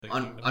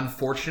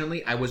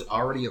Unfortunately, I was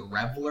already a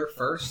reveler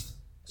first,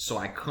 so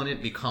I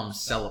couldn't become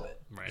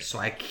celibate. Right. So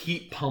I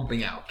keep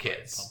pumping out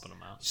kids. Pumping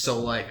them out. So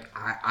like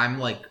I'm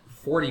like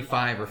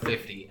 45 or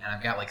 50, and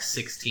I've got like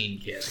 16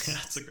 kids.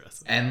 That's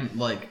aggressive. And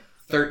like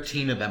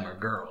 13 of them are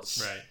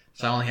girls. Right.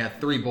 So I only have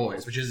 3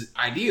 boys, which is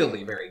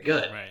ideally very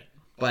good. Right.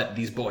 But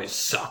these boys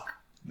suck.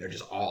 They're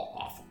just all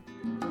awful.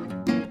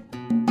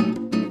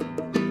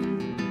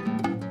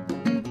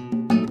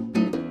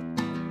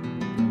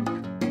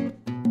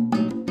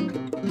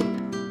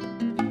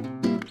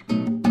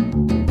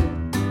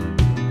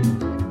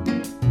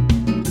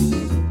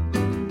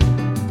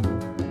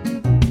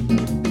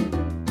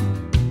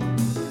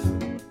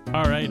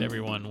 All right,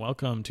 everyone.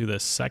 Welcome to the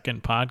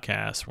second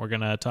podcast. We're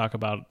going to talk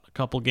about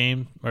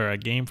a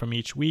game from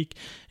each week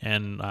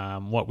and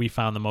what we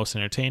found the most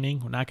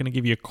entertaining. We're not going to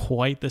give you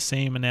quite the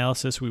same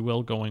analysis we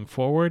will going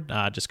forward,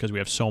 just because we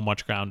have so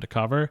much ground to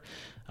cover.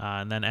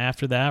 And then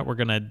after that, we're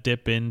going to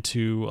dip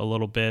into a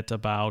little bit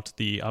about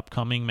the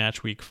upcoming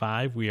match week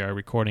 5. We are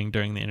recording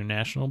during the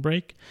international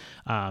break.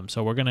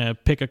 So we're going to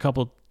pick a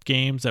couple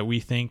games that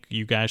we think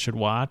you guys should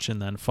watch and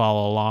then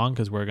follow along,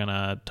 because we're going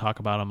to talk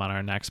about them on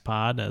our next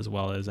pod as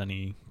well as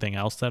anything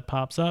else that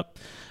pops up.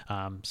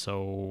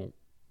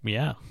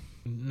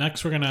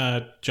 Next, we're going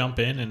to jump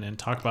in and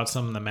talk about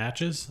some of the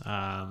matches.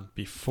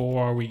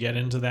 Before we get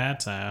into that,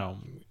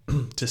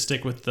 to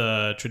stick with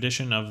the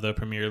tradition of the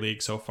Premier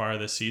League so far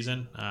this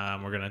season,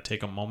 we're going to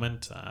take a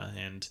moment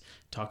and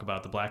talk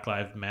about the Black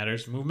Lives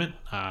Matters movement.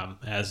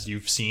 As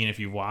you've seen, if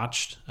you've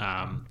watched,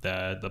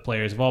 the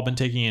players have all been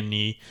taking a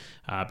knee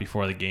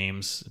before the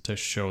games to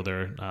show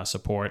their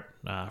support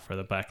for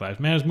the Black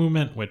Lives Matters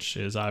movement, which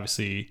is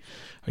obviously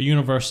a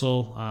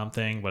universal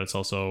thing, but it's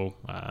also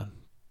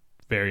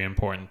very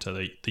important to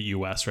the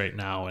U.S. right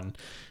now. And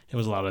it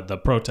was a lot of the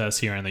protests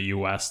here in the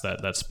U.S.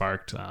 that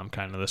sparked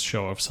kind of this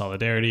show of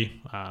solidarity.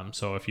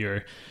 So if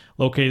you're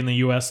located in the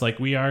U.S. like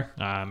we are,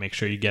 make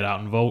sure you get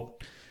out and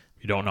vote.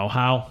 If you don't know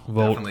how,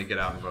 vote. Definitely get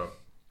out and vote.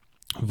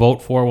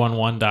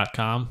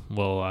 Vote411.com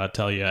will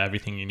tell you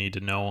everything you need to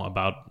know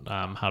about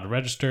how to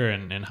register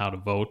and how to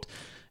vote.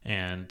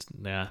 And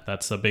yeah,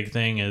 that's a big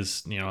thing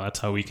is, that's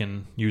how we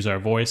can use our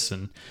voice,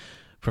 and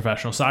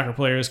professional soccer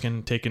players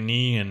can take a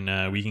knee,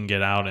 and we can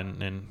get out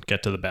and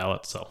get to the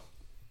ballot. So,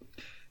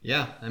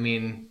 yeah, I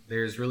mean,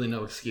 there's really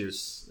no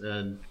excuse.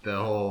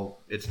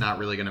 It's not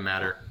really going to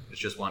matter. It's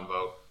just one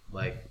vote.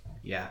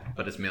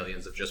 But it's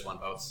millions of just one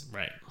votes.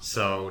 Right.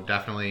 So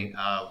definitely,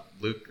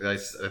 Luke, I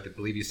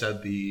believe you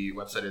said the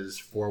website is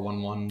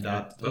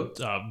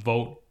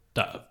 411.vote.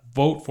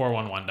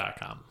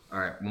 Vote411.com. All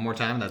right, one more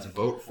time. That's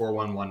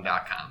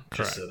vote411.com.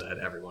 Just so that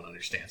everyone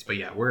understands. But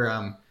yeah, we're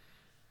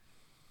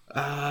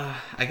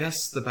I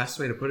guess the best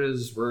way to put it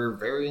is we're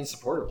very in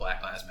support of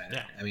Black Lives Matter.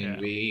 Yeah. I mean,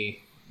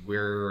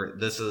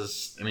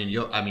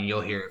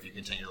 you'll hear if you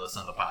continue to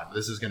listen to the pod, but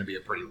this is going to be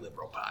a pretty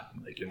liberal pod.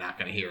 Like, you're not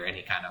going to hear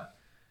any kind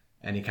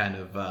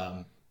of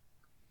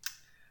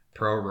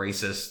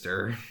pro-racist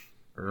or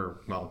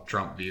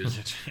Trump views.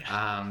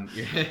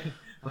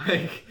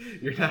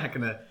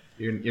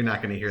 You're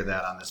not gonna hear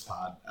that on this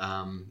pod.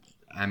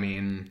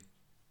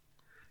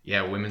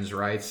 Women's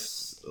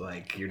rights.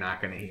 Like, you're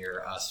not going to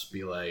hear us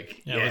be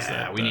like,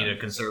 we need a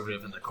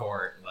conservative in the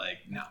court. Like,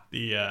 no.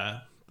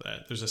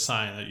 There's a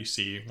sign that you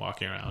see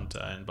walking around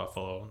in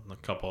Buffalo, a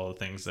couple of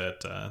things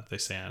that they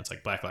say on. It's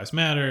like Black Lives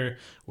Matter,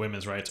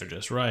 women's rights are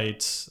just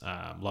rights,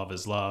 love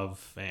is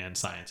love, and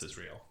science is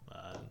real.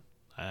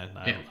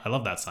 I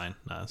love that sign.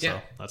 I feel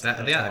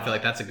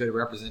like that's a good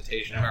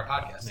representation of our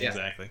podcast. Yeah.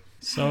 Exactly.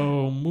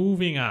 So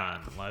moving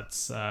on,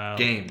 let's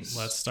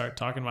start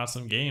talking about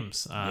some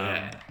games.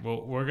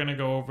 We're gonna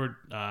go over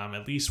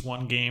at least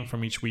one game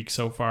from each week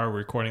so far. We're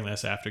recording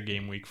this after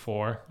game week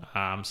 4,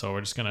 so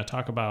we're just gonna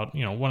talk about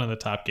one of the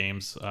top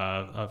games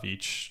of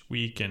each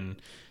week,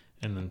 and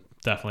then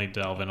definitely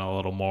delve in a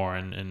little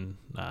more,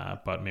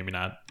 but maybe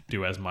not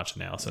do as much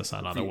analysis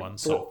on other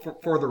ones. So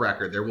for the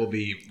record, there will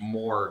be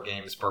more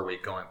games per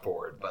week going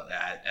forward, but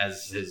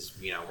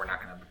we're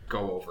not going to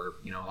go over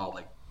all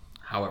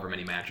however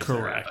many matches.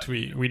 Correct.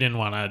 We didn't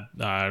want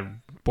to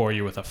bore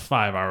you with a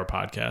 5-hour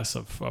podcast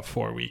of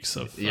 4 weeks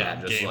of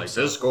games.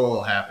 This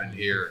goal happened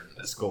here and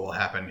this goal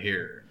happened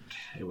here.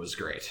 It was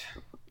great.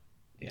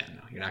 Yeah,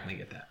 no, you're not going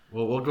to get that.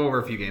 We'll go over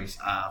a few games.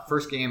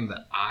 First game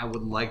that I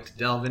would like to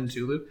delve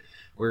into, Luke.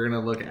 We're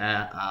going to look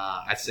at,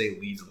 I'd say,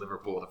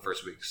 Leeds-Liverpool the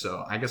first week.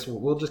 So I guess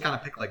we'll just kind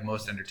of pick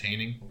most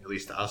entertaining, at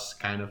least to us,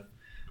 kind of,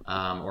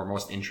 or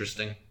most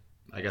interesting.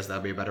 I guess that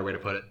would be a better way to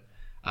put it.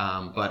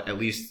 But at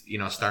least,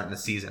 starting the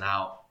season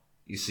out,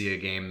 you see a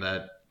game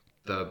that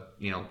the,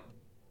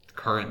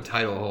 current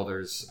title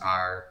holders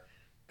are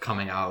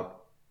coming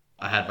out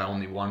ahead by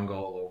only 1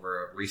 goal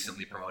over a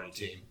recently promoted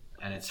team,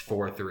 and it's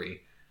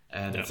 4-3.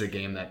 And it's a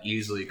game that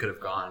easily could have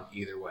gone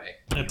either way.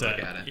 It's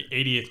an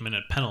 80th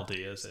minute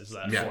penalty is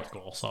that 4th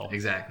goal. So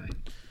exactly.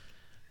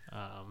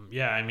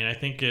 I mean, I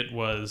think it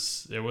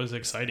was an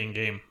exciting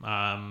game.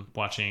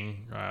 Watched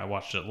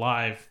it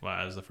live. It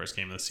was the first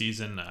game of the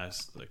season. I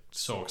was like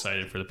so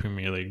excited for the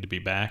Premier League to be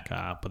back.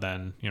 But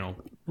then,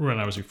 when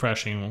I was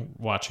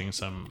watching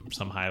some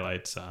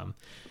highlights,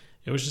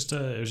 it was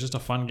just a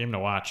fun game to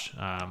watch.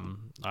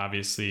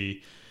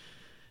 Obviously,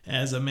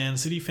 as a Man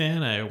City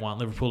fan, I want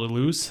Liverpool to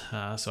lose.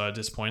 So I was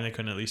disappointed they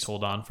couldn't at least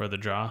hold on for the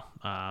draw.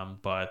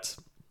 But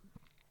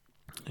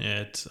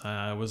it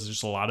was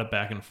just a lot of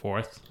back and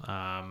forth.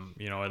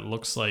 It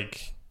looks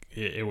like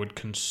it would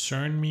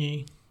concern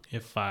me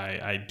if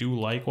I do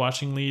like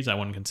watching Leeds. I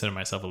wouldn't consider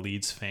myself a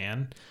Leeds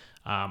fan.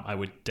 I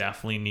would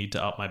definitely need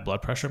to up my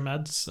blood pressure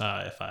meds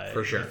if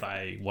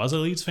I was a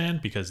Leeds fan,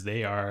 because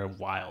they are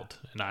wild,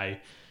 and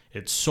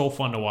it's so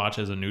fun to watch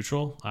as a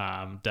neutral.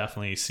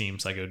 Definitely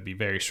seems like it would be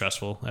very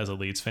stressful as a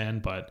Leeds fan,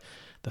 but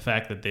the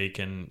fact that they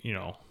can,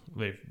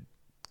 they've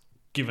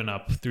given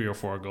up 3 or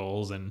 4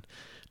 goals in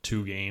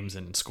 2 games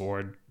and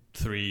scored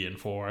 3 and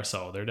 4,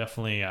 so they're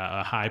definitely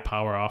a high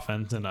power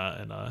offense and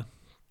a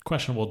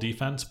questionable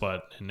defense,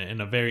 but in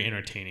a very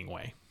entertaining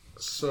way.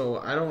 So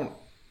I don't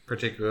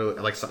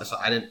particularly so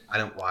I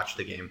didn't watch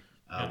the game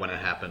when it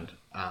happened.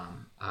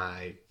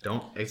 I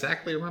don't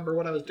exactly remember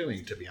what I was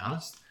doing, to be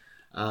honest.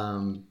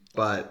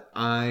 But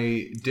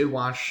I did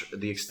watch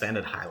the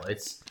extended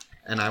highlights,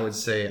 and I would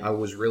say I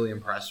was really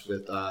impressed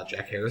with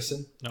Jack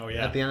Harrison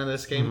at the end of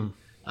this game.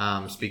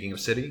 Speaking of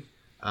City,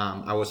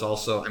 I was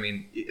also,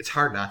 it's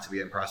hard not to be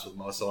impressed with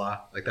Mo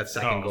Salah. Like that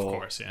second goal, of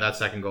course, yeah. That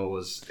second goal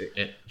was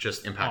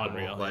just impeccable.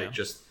 Unreal,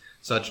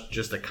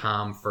 just a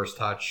calm first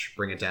touch,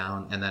 bring it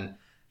down, and then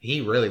he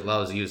really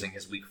loves using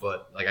his weak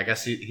foot. Like, I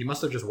guess he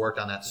must have just worked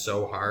on that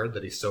so hard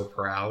that he's so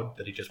proud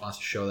that he just wants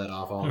to show that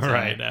off all the time.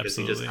 Right,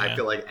 absolutely. I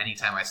feel like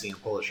anytime I see him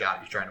pull a shot,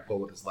 he's trying to pull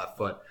with his left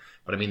foot.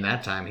 But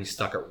that time he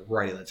stuck it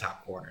right in the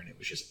top corner, and it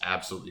was just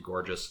absolutely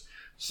gorgeous.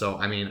 So,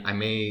 I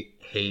may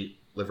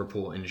hate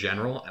Liverpool in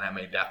general, and I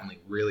may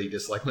definitely really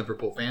dislike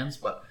Liverpool fans,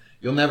 but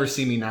you'll never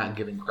see me not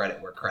giving credit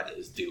where credit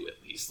is due,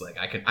 at least. Like,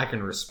 I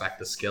can respect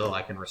the skill,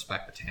 I can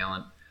respect the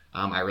talent.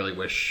 I really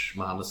wish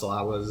Mohamed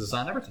Salah was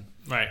on Everton.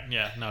 Right,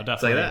 yeah, no,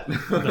 definitely.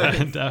 Say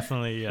that.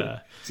 Definitely.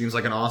 Seems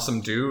like an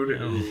awesome dude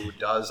who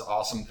does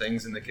awesome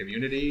things in the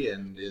community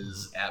and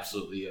is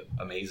absolutely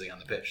amazing on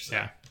the pitch.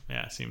 So.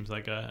 Yeah, seems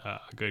like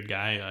a good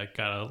guy.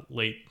 Got a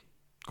late,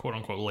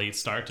 quote-unquote, late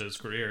start to his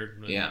career.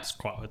 Yeah.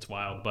 It's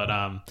wild. But,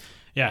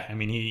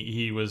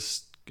 he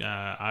was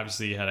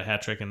obviously had a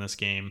hat trick in this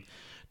game.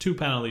 2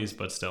 penalties,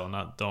 but still,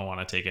 don't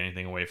want to take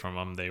anything away from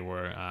him. They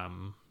were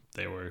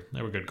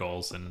good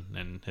goals,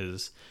 and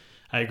his.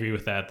 I agree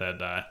with that.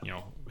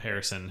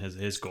 Harrison,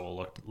 his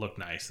goal looked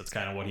nice. That's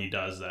kind of what he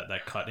does.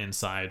 That cut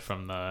inside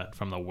from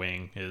the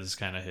wing is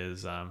kind of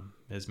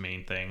his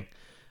main thing.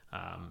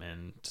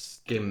 And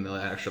gave him the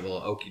actual little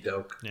okey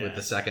doke with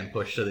the second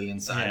push to the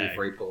inside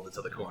before he pulled it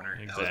to the corner.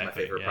 Exactly. That was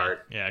my favorite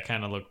part. Yeah, it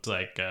kind of looked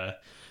like a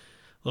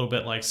little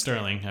bit like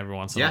Sterling every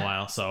once in a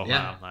while. So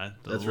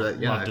that's right.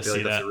 Yeah, I feel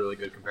like that's a really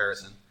good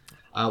comparison.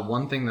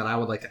 One thing that I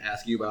would like to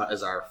ask you about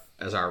as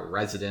our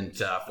resident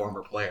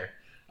former player,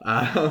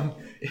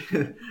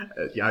 obviously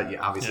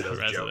that was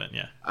a joke.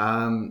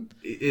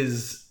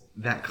 Is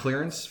that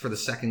clearance for the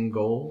second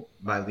goal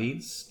by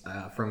Leeds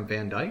from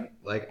Van Dijk?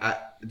 Like,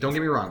 don't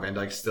get me wrong, Van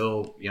Dijk's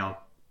still,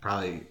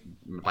 I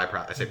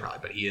say probably,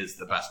 but he is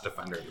the best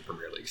defender in the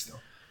Premier League still.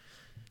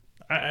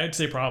 I'd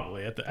say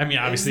probably.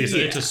 Obviously,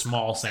 it's a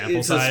small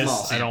sample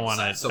size. I don't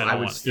want to. So I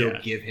would still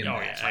give him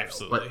that title.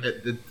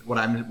 Absolutely. But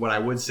what I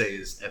would say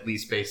is, at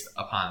least based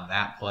upon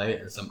that play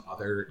and some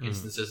other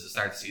instances to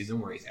start the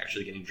season where he's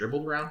actually getting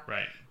dribbled around,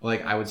 right?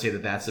 Like, I would say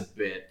that's a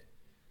bit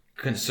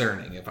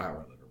concerning if I were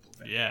a Liverpool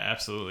fan. Yeah,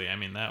 absolutely.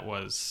 That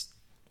was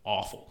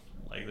awful.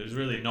 Like, there's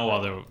really no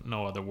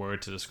other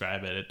word to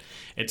describe it.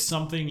 It's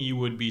something you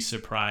would be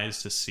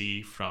surprised to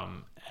see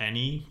from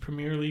any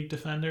Premier League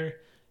defender.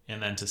 And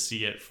then to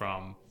see it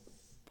from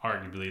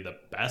arguably the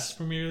best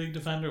Premier League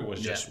defender was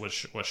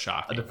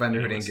shocking. A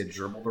defender who didn't get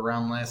dribbled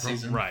around last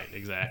season. Right,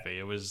 exactly.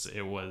 It was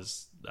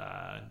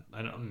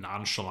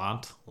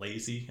nonchalant,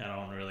 lazy. I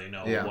don't really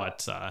know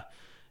what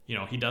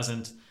he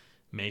doesn't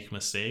make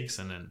mistakes,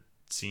 and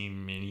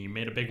he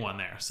made a big one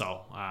there.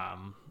 So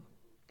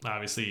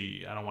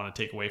obviously, I don't want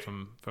to take away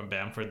from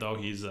Bamford, though.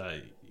 He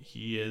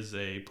is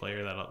a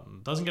player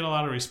that doesn't get a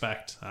lot of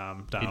respect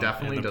down in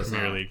the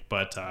Premier League,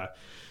 but.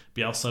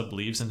 Bielsa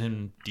believes in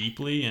him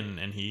deeply, and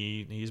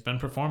he's been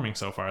performing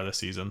so far this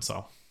season.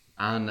 So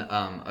on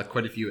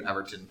quite a few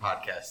Everton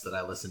podcasts that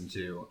I listen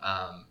to,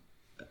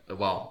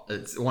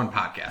 it's one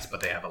podcast,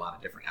 but they have a lot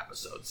of different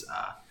episodes.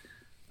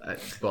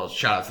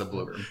 Shout out to the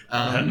Blue Room.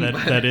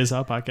 That is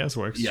how podcast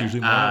works. Yeah.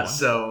 Usually more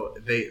so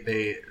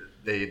they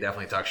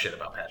definitely talk shit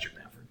about Patrick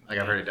Bamford. Like,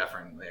 I've heard it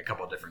definitely a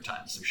couple of different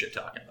times, some shit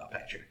talking about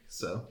Patrick.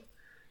 So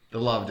the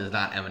love does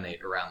not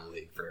emanate around the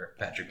league for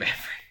Patrick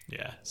Bamford.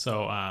 Yeah.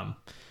 So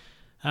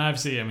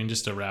obviously,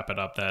 just to wrap it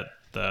up, that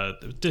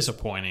the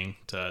disappointing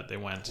they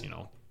went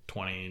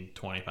 20,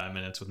 25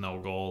 minutes with no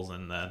goals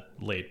and that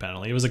late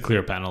penalty. It was a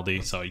clear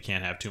penalty, so you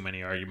can't have too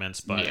many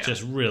arguments, but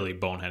just really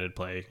boneheaded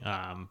play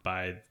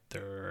by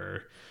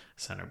their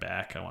center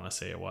back, I want to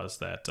say it was,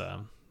 that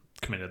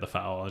committed the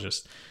foul. I was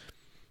just,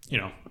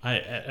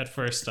 at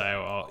first I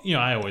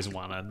always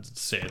want to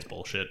say it's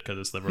bullshit because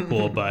it's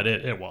Liverpool, but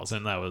it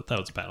wasn't. That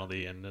was a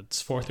penalty, and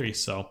it's 4-3.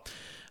 So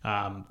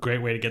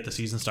great way to get the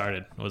season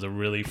started. It was a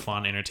really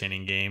fun,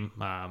 entertaining game.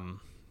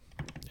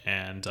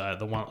 And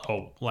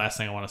last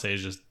thing I want to say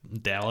is just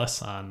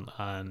Dallas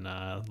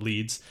on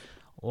Leeds.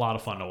 A lot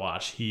of fun to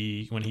watch.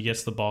 When he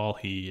gets the ball,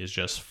 he is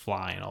just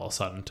flying all of a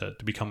sudden to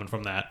be coming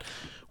from that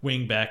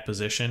wing back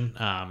position.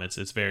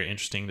 It's very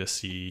interesting to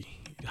see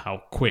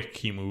how quick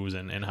he moves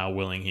and how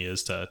willing he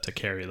is to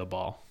carry the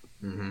ball.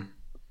 Mm-hmm.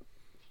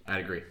 I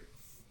agree.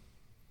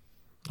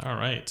 All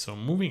right, so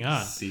moving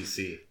on.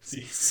 CC.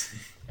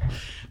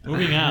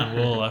 Moving on,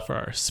 we'll for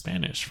our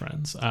Spanish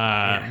friends.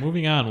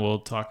 Moving on, we'll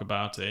talk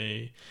about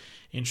a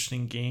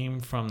interesting game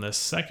from the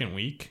second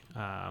week.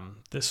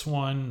 This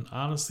one,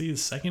 honestly, the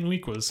second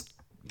week was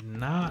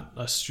not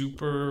a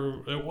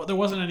super. There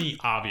wasn't any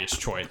obvious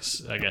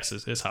choice, I guess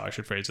is how I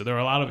should phrase it. There were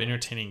a lot of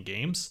entertaining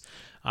games,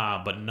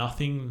 but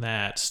nothing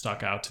that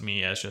stuck out to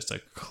me as just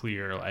a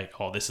clear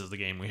this is the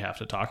game we have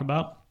to talk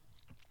about.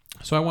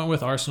 So I went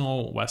with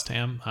Arsenal West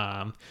Ham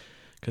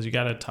because you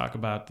got to talk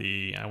about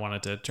I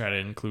wanted to try to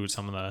include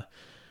some of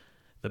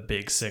the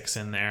big six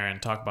in there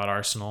and talk about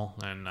Arsenal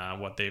and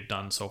what they've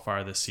done so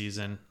far this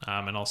season.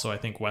 And also I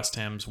think West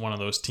Ham's one of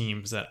those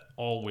teams that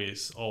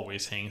always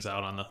hangs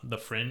out on the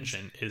fringe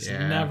and is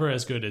never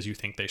as good as you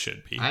think they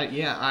should be. I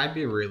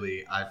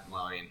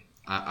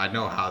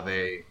know how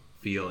they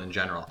feel in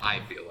general. I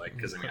feel like,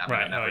 because I've been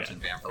an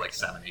Everton fan for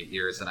 7-8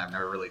 years and I've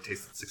never really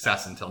tasted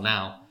success until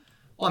now.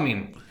 Well,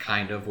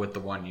 kind of with the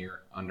 1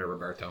 year under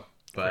Roberto,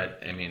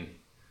 but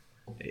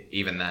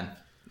even then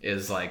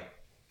is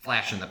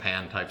flash in the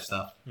pan type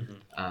stuff.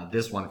 Mm-hmm.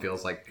 This one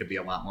feels like it could be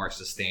a lot more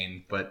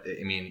sustained, but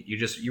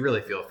you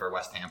really feel for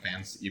West Ham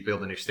fans. You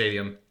build a new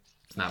stadium,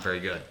 it's not very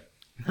good.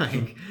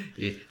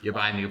 You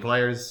buy new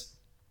players,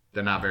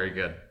 they're not very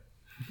good.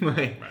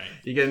 Right.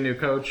 You get a new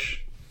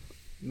coach,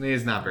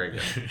 he's not very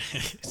good.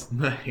 It's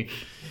what are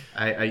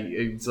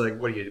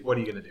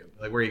you gonna do?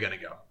 Where are you gonna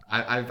go?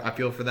 I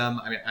feel for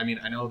them.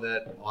 I know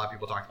that a lot of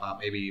people talked about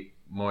maybe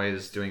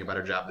Moyes doing a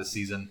better job this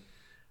season,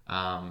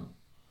 but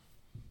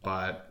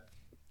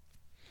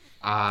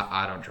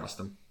I don't trust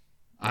him.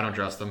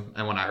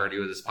 And when I heard he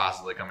was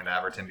possibly coming to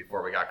Everton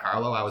before we got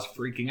Carlo, I was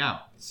freaking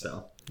out.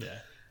 So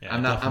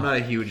I'm not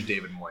a huge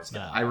David Moyes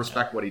guy. I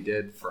respect what he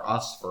did for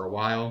us for a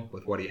while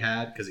with what he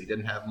had, because he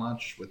didn't have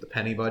much with the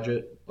penny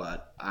budget,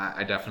 but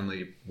I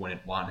definitely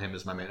wouldn't want him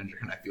as my manager,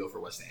 and I feel for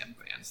West Ham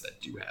fans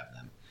that do have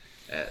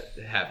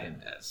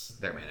him as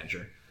their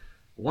manager.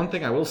 One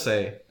thing I will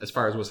say as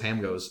far as West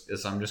Ham goes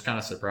is I'm just kind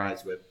of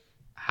surprised with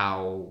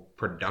how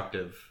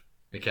productive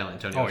Mikel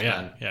Antonio's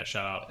been. Yeah,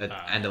 shout out. At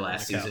the end of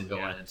last season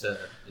going into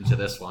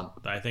this one.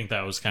 I think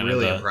that was kind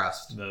really of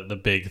impressed. The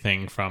big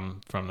thing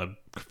from the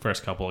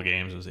first couple of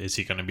games is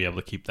he going to be able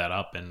to keep that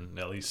up? And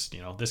at least,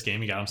 this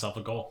game he got himself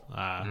a goal.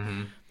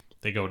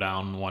 They go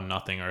down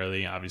 1-0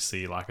 early.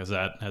 Obviously,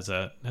 Lacazette has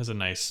a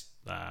nice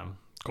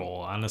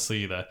goal.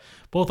 Honestly,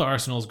 both of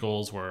Arsenal's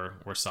goals were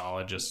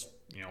solid, just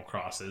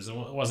crosses. It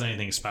wasn't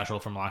anything special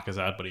from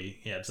Lacazette, but he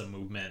had some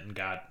movement and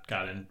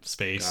got in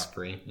space,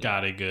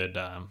 got a good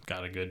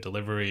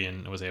delivery,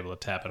 and was able to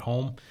tap it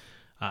home.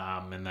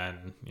 And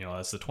then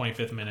that's the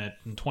 25th minute,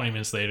 and 20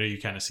 minutes later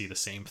you kind of see the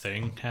same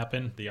thing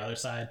happen the other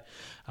side.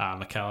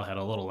 Mikel had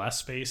a little less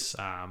space,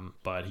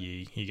 but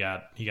he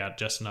got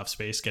just enough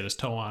space, get his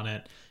toe on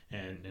it,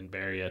 and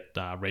bury it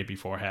right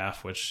before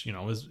half, which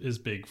is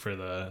big for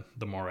the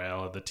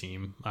morale of the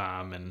team,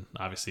 and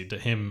obviously to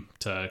him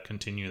to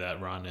continue that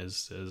run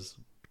is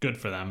good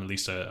for them, at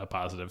least a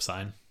positive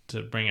sign.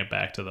 To bring it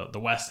back to the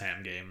West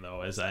Ham game,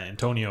 though, is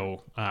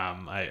Antonio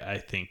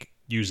I think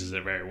uses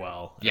it very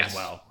well as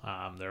well.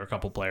 There are a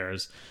couple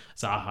players,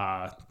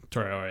 Zaha,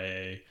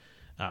 Traore,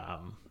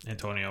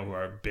 Antonio, who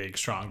are big,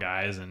 strong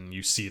guys, and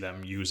you see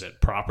them use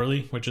it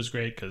properly, which is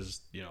great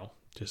because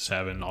just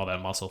having all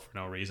that muscle for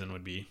no reason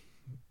would be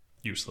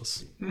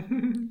useless.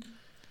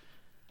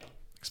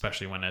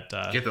 Especially when it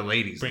get the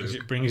ladies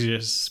brings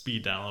your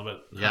speed down a little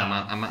bit. Yeah,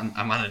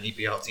 I'm on an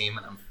EPL team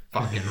and I'm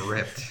fucking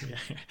ripped.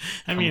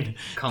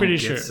 Pretty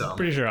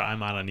sure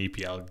I'm on an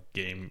EPL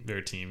game.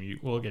 Their team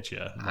will get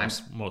you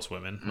most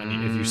women.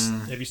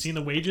 Have you seen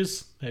the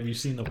wages?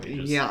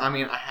 Yeah,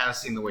 I have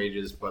seen the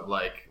wages, but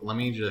let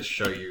me just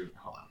show you.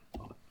 Hold on.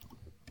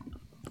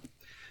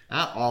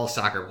 Not all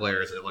soccer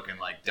players are looking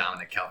like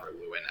Dominic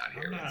Calvert-Lewin out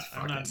here.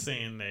 I'm not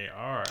saying they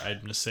are.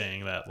 I'm just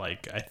saying that I'm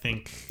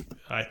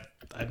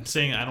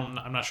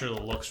not sure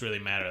the looks really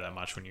matter that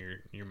much when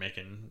you're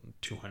making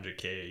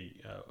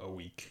 $200K a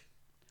week.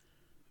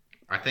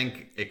 I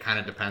think it kind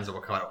of depends on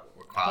what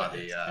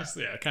quality.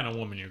 Kind of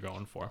woman you're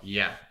going for.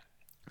 Yeah,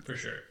 for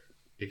sure.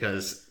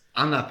 Because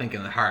I'm not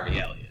thinking that Harvey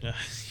Elliott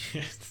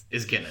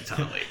is getting a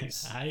ton of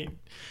ladies.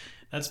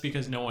 That's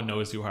because no one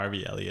knows who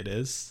Harvey Elliott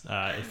is.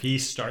 If he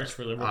starts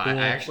for Liverpool,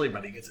 I actually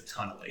bet he gets a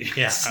ton of ladies.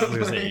 yeah, I was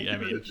gonna say. I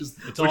mean, which is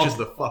all,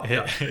 the fuck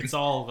up thing. It's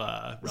all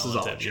This is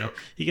all a relative. joke.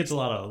 He gets a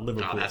lot of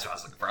Liverpool. No, that's what I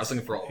was looking for. I was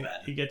looking for old Ben.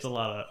 He gets a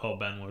lot of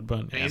Ben Wood, but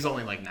And he's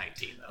only like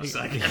 19 though, so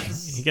I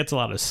guess. he gets a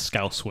lot of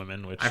scouse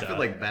women, which I feel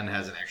like Ben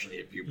hasn't actually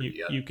hit puberty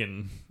yet. you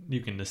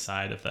can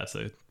decide if that's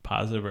a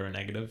positive or a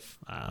negative.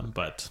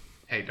 But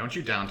Hey, don't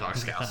you down talk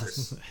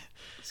Scousers.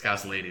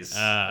 Scouse ladies.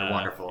 They're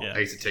wonderful. yeah. I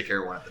used to take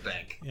care of one at the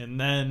bank. and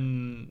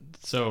then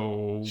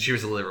so She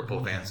was a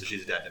Liverpool fan, so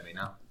she's dead to me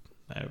now.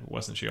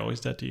 wasn't she always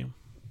dead to you?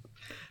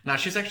 No,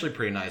 she's actually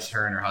pretty nice.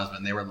 Her and her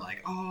husband, they were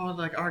like, oh,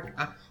 like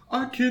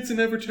our kid's an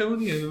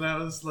Evertonian. And I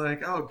was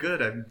like, oh,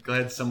 good. I'm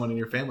glad someone in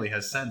your family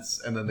has sense.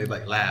 And then they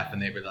like laugh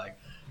and they were like,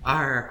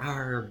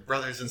 our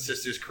brothers and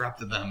sisters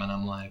corrupted them. And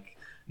I'm like,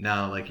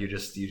 no, like you're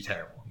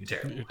terrible. You're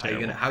terrible. You're How you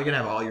terrible. gonna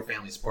have all your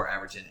family support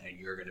Everton and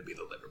you're gonna be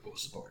the Liverpool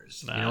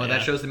supporters? Nah, You know what yeah.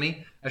 that shows to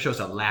me? That shows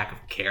a lack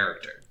of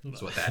character.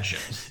 That's what that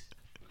shows.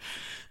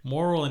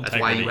 Moral That's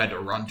integrity. why you had to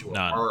run to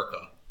None. America.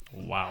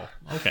 Wow.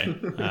 Okay.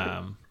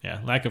 Yeah,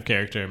 lack of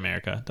character in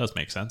America does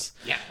make sense.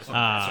 Yeah,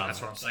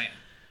 that's what I'm saying.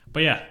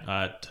 But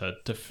yeah,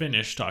 to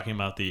finish talking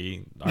about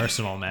the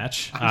Arsenal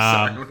match,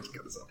 I'm sorry.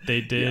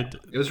 they did.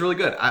 It was really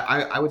good.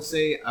 I would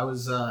say I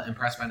was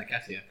impressed by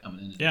Nketiah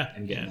coming in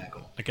and getting that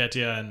goal.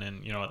 Nketiah,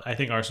 and you know, I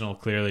think Arsenal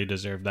clearly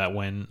deserved that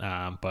win,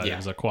 but Yeah. it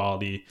was a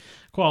quality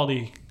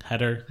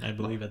header, I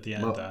believe, at the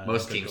end.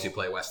 Most good teams goal. who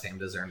play West Ham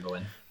deserve the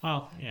win.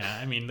 Well, yeah,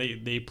 I mean,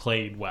 they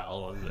played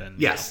well. And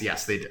Yes,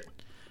 they did.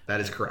 That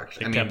is correct.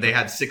 I mean, kept they it.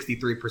 had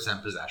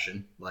 63%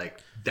 possession.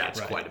 Like, that's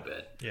Right. quite a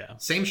bit. Yeah.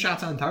 Same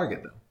shots on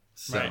target, though.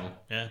 So, Right.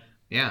 Yeah.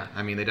 yeah,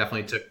 I mean, they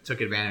definitely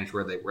took advantage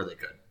where they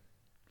could.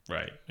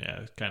 Right.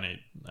 Yeah. Kind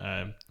of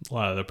a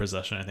lot of the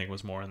possession, I think,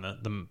 was more in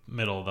the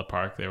middle of the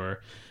park. They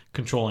were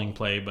controlling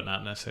play, but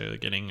not necessarily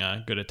getting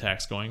good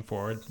attacks going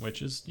forward,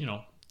 which is, you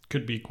know,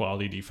 could be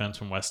quality defense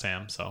from West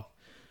Ham. So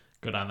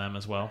good on them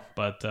as well.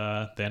 But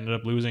they ended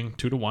up losing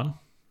 2-1.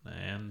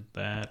 And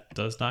that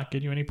does not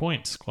get you any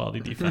points,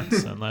 quality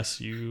defense, unless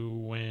you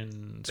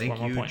win. Thank score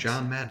more you, points.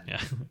 John Madden.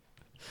 Yeah,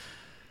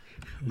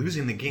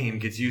 Losing the game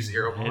gets you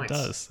 0 it points.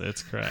 does.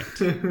 It's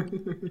correct.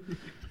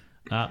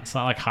 It's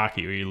not like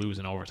hockey where you lose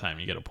in overtime,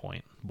 you get a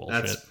point.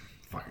 Bullshit. That's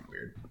fucking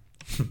weird.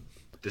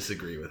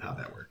 Disagree with how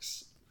that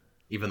works,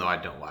 even though I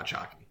don't watch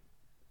hockey.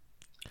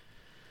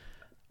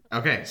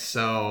 Okay,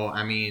 so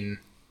I mean,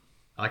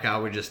 like I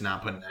would just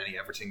not put any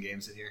Everton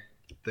games in here.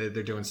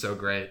 They're doing so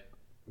great.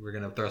 We're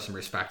gonna throw some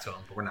respect to them,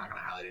 but we're not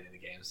gonna highlight any of the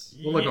games.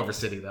 We'll look Yeah. over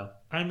City though.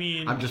 I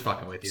mean, I'm just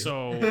fucking with you.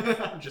 so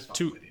I'm just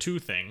fucking with you. two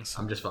things.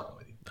 I'm just fucking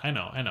with you. I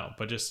know,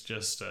 but just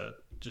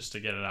to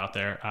get it out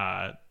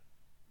there,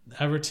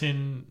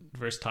 Everton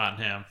versus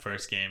Tottenham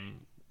first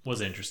game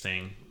was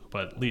interesting,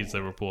 but Leeds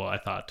Liverpool I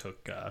thought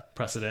took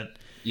precedent,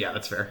 Yeah,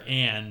 that's fair.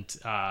 and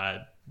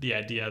the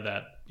idea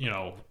that, you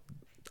know,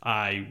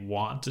 I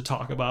want to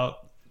talk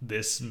about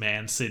this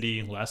Man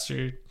City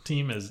Leicester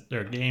game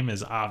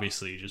is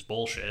obviously just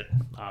bullshit.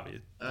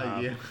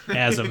 Yeah.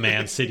 As a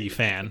Man City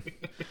fan,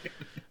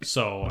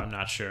 so I'm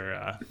not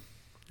sure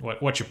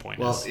what your point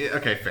Well, is. yeah,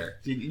 okay, fair.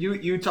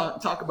 You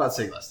talk about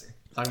City Leicester.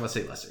 Talk about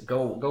City Leicester.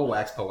 Go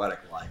wax poetic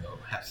while I go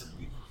have some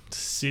weed.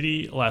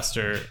 City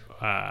Leicester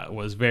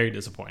was very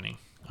disappointing.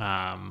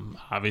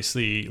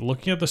 Obviously,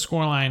 looking at the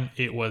scoreline,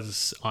 it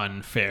was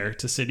unfair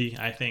to City,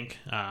 I think.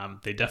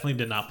 They definitely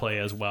did not play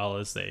as well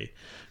as they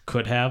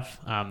could have.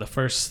 The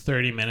first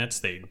 30 minutes,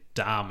 they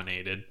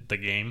dominated the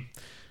game,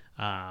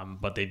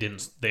 but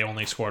they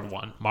only scored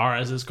one.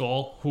 Mahrez's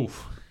goal,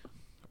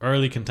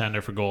 early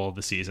contender for goal of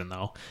the season,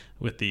 though,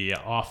 with the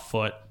off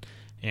foot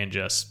and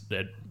just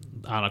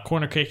on a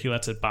corner kick, he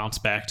lets it bounce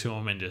back to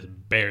him and just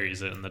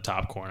buries it in the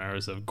top corner. It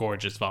was a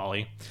gorgeous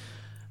volley.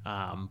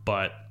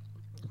 But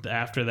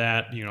after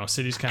that, you know,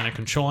 City's kind of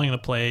controlling the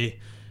play.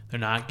 They're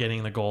not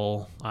getting the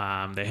goal.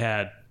 They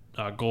had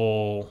a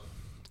goal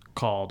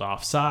called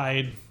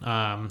offside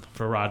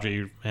for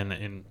Rodri,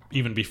 and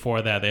even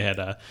before that, they had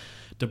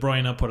De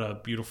Bruyne put a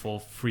beautiful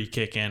free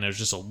kick in. It was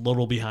just a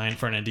little behind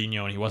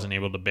Fernandinho, and he wasn't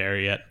able to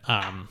bury it.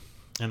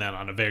 And then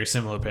on a very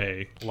similar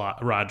play,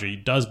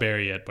 Rodri does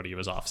bury it, but he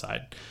was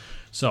offside.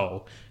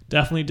 So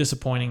definitely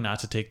disappointing not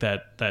to take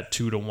that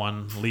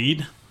 2-1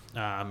 lead.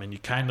 And you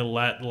kind of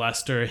let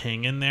Leicester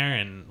hang in there,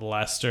 and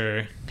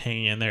Leicester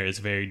hanging in there is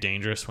very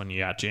dangerous when you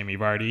got Jamie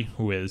Vardy,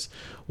 who is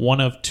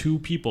one of two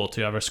people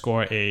to ever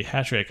score a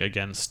hat-trick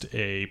against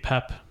a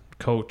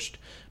Pep-coached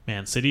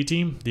Man City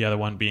team, the other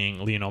one being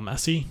Lionel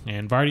Messi,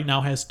 and Vardy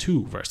now has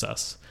 2 versus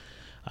us.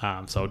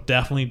 So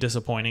definitely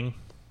disappointing.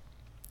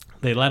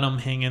 They let him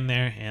hang in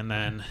there, and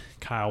then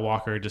Kyle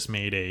Walker just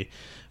made a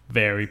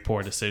very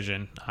poor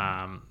decision.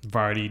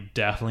 Vardy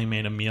definitely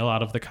made a meal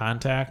out of the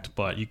contact,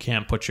 but you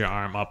can't put your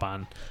arm up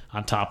on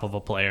top of a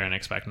player and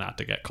expect not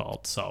to get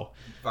called. So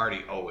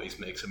Vardy always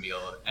makes a meal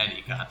of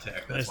any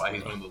contact. That's why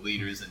he's one of the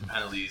leaders in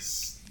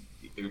penalties.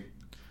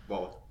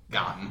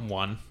 Gotten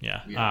one,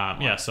 yeah.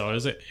 Yeah. So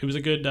it was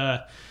a good.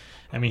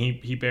 I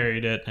mean, he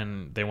buried it,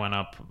 and they went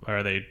up,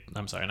 or they.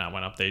 I'm sorry, not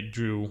went up. They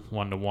drew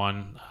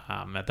 1-1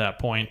 at that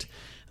point.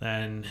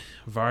 Then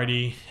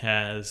Vardy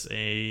has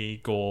a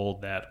goal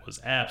that was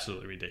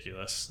absolutely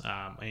ridiculous.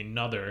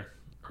 Another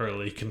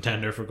early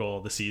contender for goal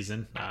of the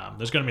season.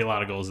 There's going to be a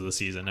lot of goals of the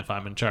season if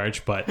I'm in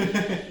charge, but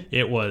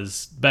it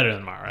was better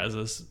than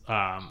Mahrez's.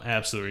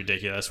 Absolutely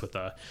ridiculous with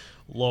a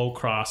low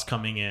cross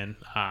coming in.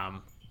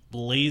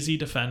 Lazy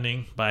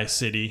defending by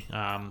City.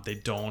 They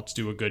don't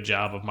do a good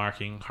job of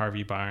marking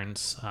Harvey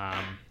Barnes.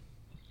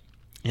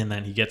 And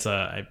then he gets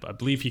I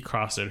believe he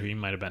crossed it, or he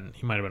might have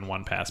been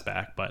one pass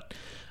back, but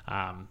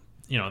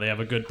they have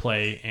a good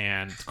play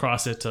and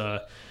cross it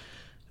to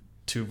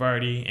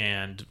Vardy,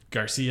 and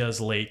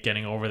Garcia's late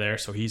getting over there,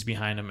 so he's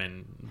behind him,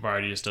 and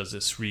Vardy just does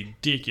this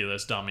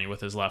ridiculous dummy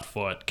with his left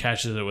foot,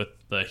 catches it with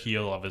the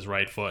heel of his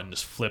right foot, and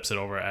just flips it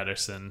over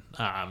Ederson.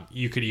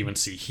 You could even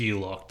see he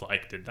looked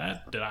like, is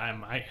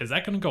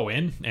that going to go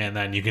in? And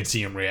then you can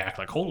see him react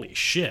like, holy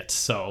shit.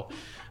 So,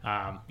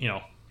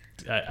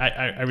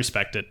 I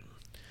respect it.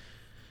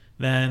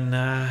 Then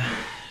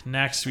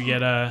next we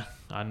get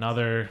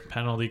another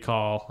penalty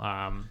call.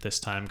 This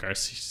time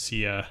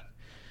Garcia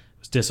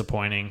was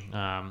disappointing.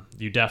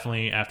 You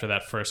definitely, after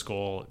that first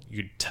goal,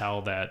 you'd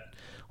tell that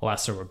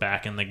Leicester were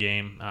back in the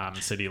game.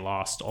 City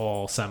lost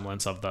all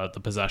semblance of the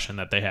possession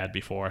that they had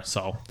before.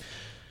 So,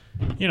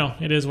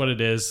 it is what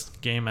it is.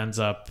 Game ends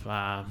up,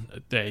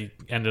 they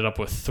ended up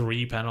with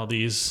 3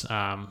 penalties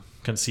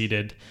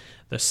conceded.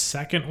 The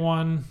second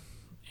one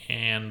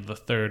and the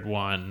third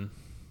one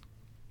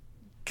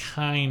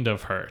kind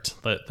of hurt.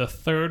 The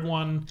third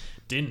one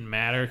didn't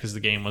matter because the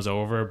game was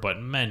over, but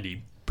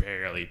Mendy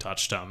barely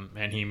touched him,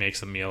 and he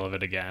makes a meal of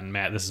it again.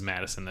 This is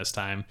Maddison this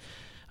time.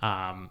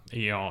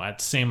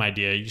 Same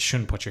idea. You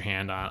shouldn't put your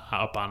hand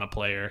up on a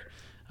player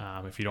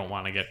if you don't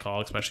want to get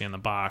called, especially in the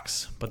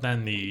box. But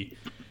then the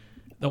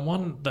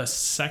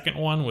second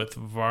one with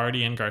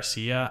Vardy and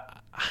Garcia,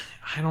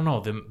 I don't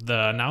know.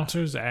 The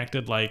announcers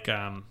acted like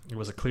it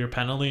was a clear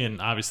penalty,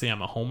 and obviously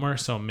I'm a homer,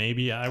 so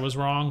maybe I was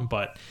wrong,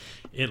 but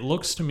it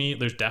looks to me,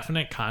 there's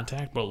definite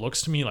contact, but it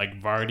looks to me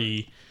like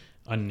Vardy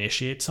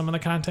initiates some of the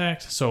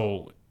contact.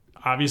 So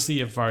obviously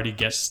if Vardy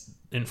gets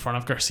in front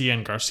of Garcia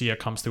and Garcia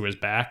comes through his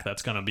back,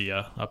 that's going to be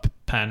a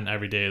pen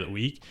every day of the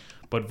week.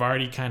 But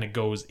Vardy kind of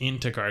goes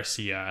into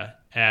Garcia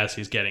as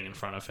he's getting in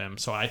front of him.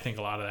 So I think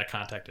a lot of that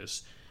contact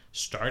is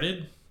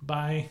started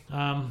by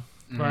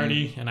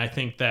Vardy, and I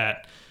think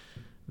that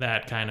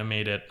kind of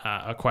made it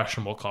a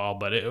questionable call.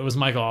 But it was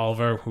Michael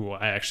Oliver, who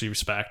I actually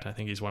respect. I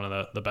think he's one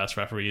of the best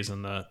referees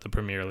in the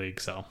Premier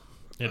League. So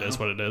it is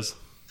what it is.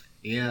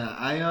 Yeah,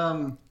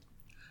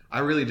 I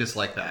really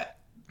dislike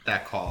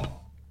that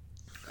call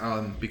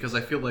because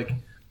I feel like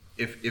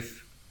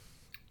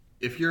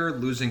if you're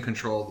losing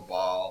control of the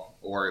ball,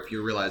 or if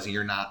you're realizing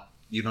you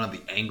don't have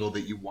the angle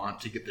that you want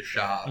to get the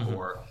shot,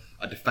 or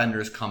a defender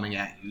is coming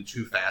at you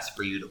too fast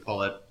for you to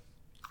pull it,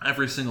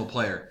 every single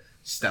player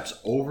steps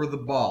over the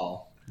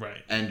ball.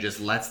 Right. And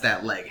just lets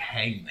that leg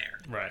hang there.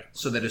 Right.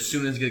 So that as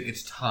soon as it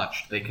gets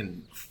touched, they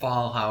can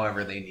fall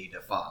however they need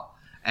to fall.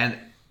 And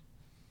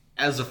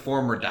as a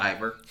former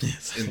diver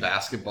in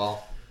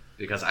basketball,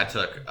 because I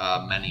took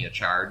many a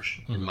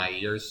charge in my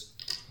years,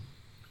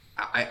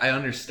 I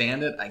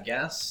understand it, I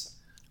guess.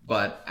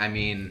 But, I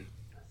mean,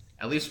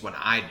 at least when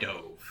I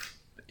dove,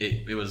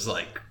 it was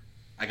like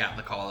I got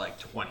the call like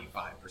 25%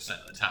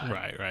 of the time.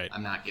 Right.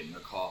 I'm not getting the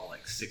call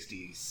like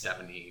 60,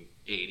 70,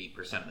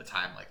 80% of the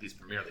time like these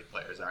Premier League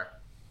players are.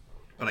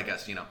 But I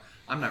guess,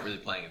 I'm not really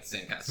playing at the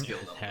same kind of skill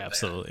level.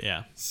 Absolutely,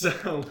 yeah.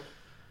 So,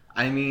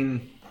 I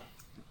mean,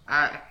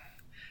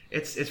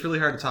 it's really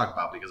hard to talk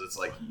about because it's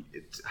like,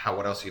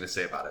 what else are you going to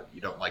say about it? You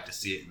don't like to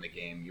see it in the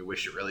game. You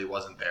wish it really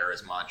wasn't there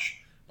as much.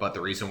 But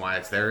the reason why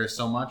it's there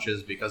so much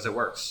is because it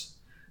works.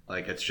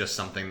 Like, it's just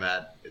something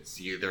that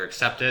you either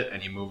accept it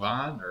and you move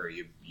on, or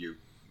you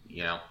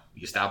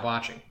stop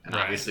watching. And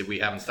obviously we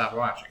haven't stopped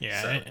watching.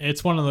 Yeah, so.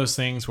 It's one of those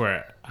things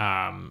where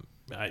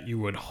you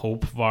would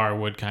hope VAR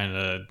would kind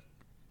of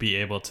be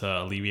able to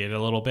alleviate it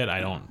a little bit. I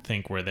don't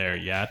think we're there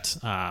yet.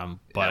 But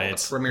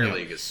the Premier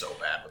League is so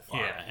bad with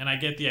VAR. Yeah, and I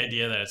get the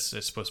idea that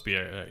it's supposed to be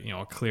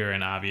a clear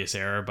and obvious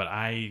error, but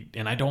I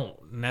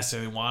don't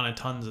necessarily want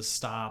tons of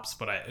stops,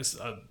 but it's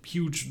a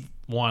huge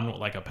one,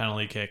 like a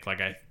penalty kick. Like,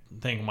 I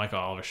think Michael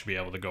Oliver should be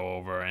able to go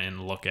over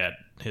and look at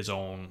his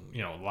own,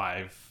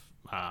 live.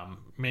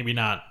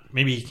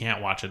 Maybe he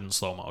can't watch it in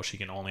slow motion.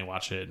 He can only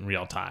watch it in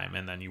real time,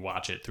 and then you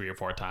watch it 3 or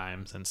 4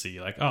 times and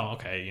see like, oh,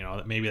 okay,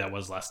 maybe that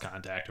was less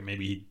contact, or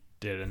maybe he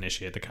did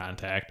initiate the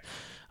contact.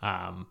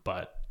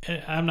 But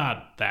I'm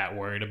not that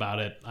worried about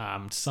it.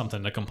 It's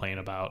something to complain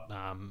about.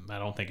 I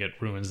don't think it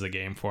ruins the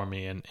game for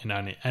me in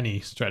any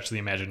stretch of the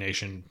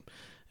imagination.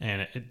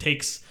 And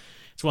it's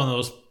one of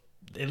those,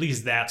 at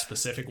least that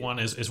specific one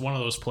is one of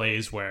those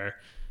plays where,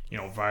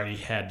 Vardy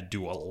had to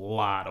do a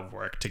lot of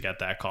work to get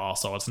that call.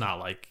 So it's not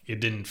like it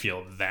didn't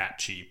feel that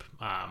cheap.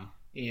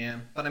 Yeah,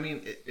 but I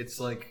mean, it's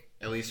like,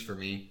 at least for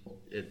me,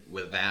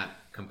 with that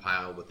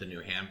compiled with the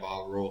new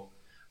handball rule,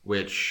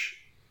 which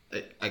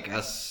I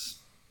guess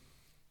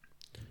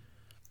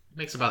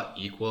makes about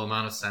equal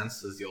amount of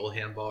sense as the old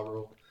handball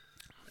rule.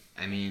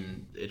 I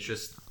mean, it's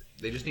just,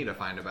 They just need to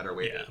find a better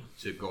way Yeah.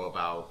 to go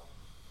about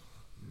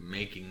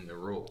making the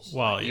rules.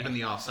 Well, Like, yeah. even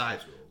the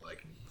offsides rule.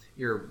 Like,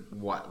 you're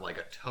like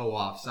a toe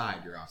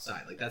offside, you're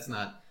offside. Like,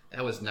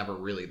 that was never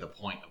really the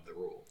point of the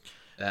rule.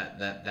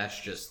 That's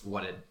just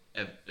what it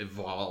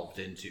evolved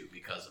into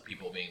because of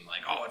people being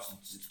like, oh,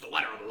 it's the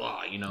letter of the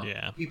law, you know?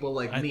 Yeah. People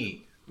like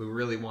me who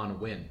really want to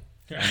win.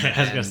 I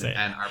was gonna say.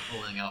 And are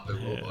pulling out the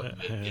rule book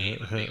mid-game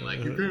and being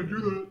like, you can't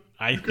do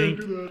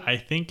that. I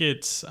think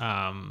it's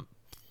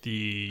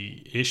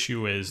the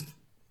issue is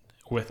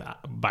with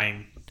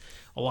by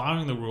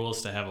allowing the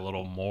rules to have a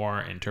little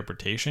more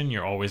interpretation,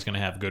 you're always going to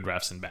have good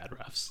refs and bad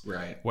refs.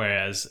 Right.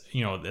 Whereas,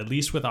 at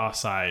least with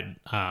offside,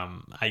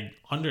 I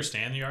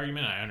understand the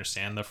argument, I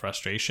understand the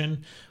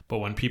frustration, but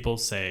when people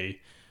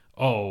say,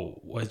 "Oh,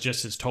 well,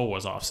 just his toe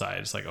was offside,"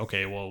 it's like,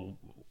 okay, well,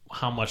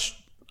 how much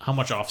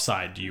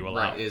offside do you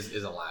allow? Right, is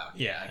allowed.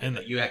 Yeah, and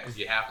and you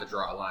have to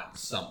draw a line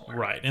somewhere.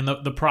 Right, and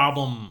the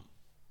problem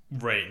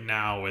right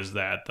now is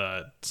that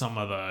some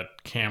of the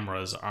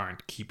cameras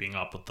aren't keeping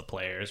up with the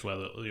players.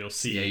 Whether you'll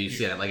see, you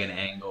see it at like an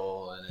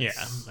angle, and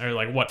it's, or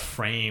like what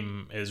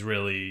frame is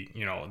really,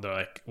 they're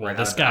like, well, right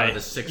this out guy, of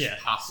the six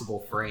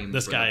possible frames.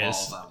 this for guy the is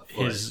balls on the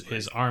foot.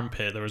 his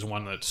armpit. There was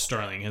one that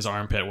Sterling, his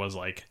armpit was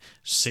like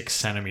 6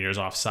 centimeters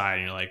offside,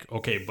 and you're like,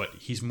 okay, but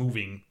he's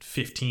moving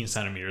 15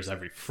 centimeters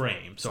every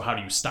frame. So how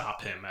do you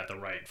stop him at the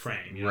right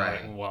frame?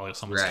 Right. While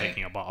someone's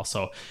taking a ball.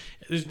 So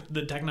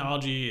the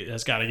technology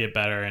has got to get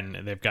better,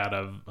 and they've got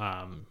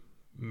to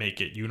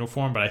make it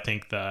uniform. But I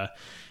think the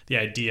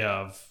idea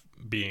of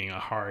being a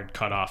hard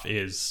cutoff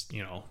is,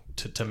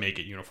 to make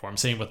it uniform.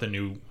 Same with the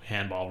new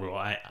handball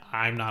rule.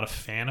 I'm not a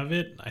fan of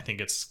it. I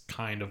think it's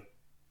kind of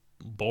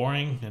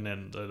boring, and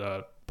then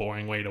the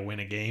boring way to win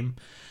a game.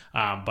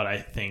 But I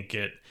think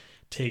it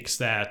takes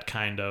that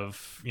kind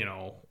of,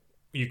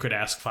 you could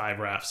ask 5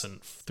 refs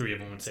and 3 of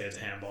them would say it's a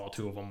handball,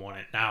 2 of them won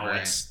it. Now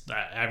Right. it's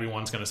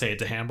everyone's going to say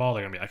it's a handball.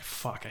 They're going to be like,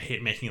 fuck, I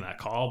hate making that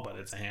call, but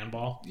it's a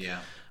handball. Yeah.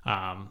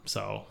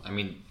 So I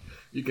mean,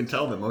 you can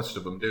tell that most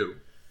of them do.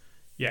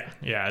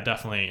 yeah,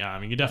 definitely.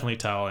 You can definitely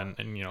tell. And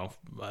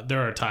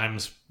there are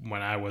times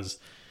when I was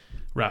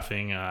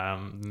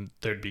reffing,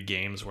 there'd be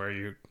games where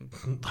you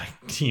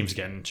like teams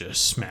getting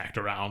just smacked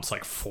around. It's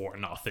like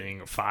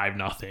 4-0 or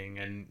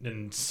 5-0,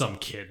 and some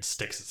kid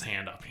sticks his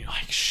hand up and you're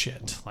like,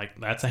 shit, like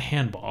that's a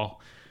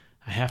handball.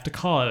 I have to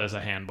call it as a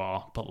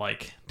handball, but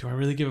like, do I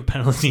really give a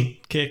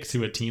penalty kick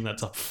to a team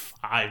that's up 5-0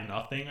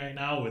 right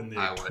now in the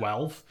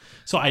 12?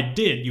 So I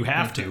did. You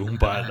have to,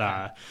 but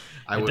I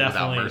would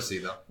without mercy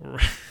though.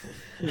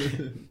 I'd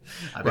be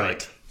Right.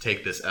 like,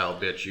 take this L,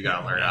 bitch. You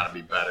gotta learn how to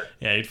be better.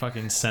 Yeah, you'd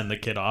fucking send the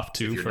kid off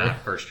too. If you're not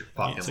first, you're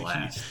fucking it's like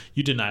last.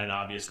 you denied an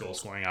obvious goal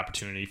scoring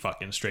opportunity.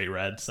 Fucking straight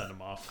red, send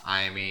him off.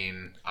 I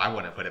mean, I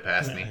wouldn't put it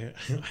past me.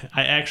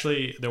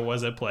 There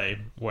was a play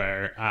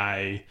where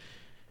I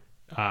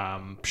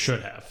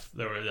should have.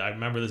 I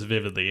remember this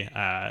vividly.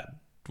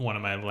 One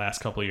of my last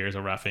couple of years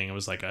of reffing, it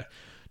was like a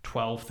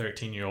 12,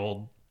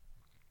 13-year-old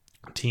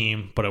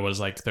team, but it was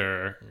like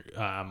their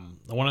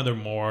one of their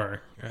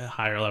more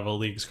higher level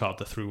leagues called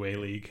the Thruway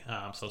League.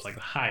 So it's like the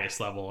highest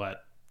level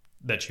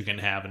that you can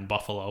have in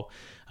Buffalo.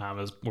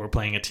 We're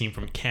playing a team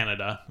from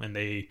Canada, and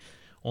they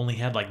only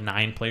had like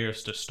 9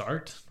 players to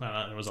start.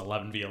 It was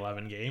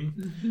 11v11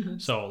 game.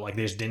 So like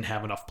they just didn't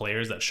have enough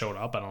players that showed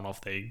up. I don't know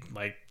if they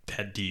like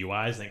had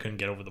DUIs and they couldn't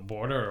get over the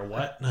border or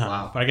what.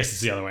 Wow. But I guess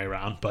it's the other way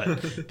around. But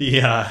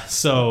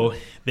so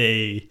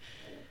they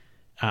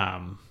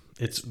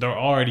they're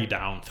already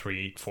down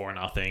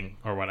 3-4-0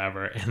 or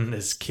whatever, and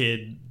this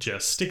kid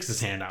just sticks his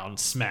hand out and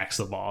smacks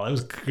the ball. It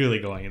was clearly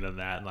going into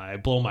that, and I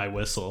blow my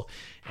whistle,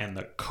 and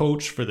the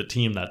coach for the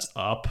team that's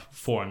up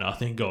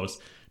 4-0 goes,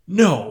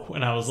 "No!"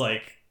 And I was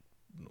like,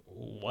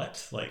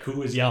 "What? Like,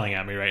 who is yelling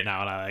at me right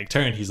now?" And I like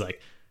turned. He's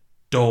like,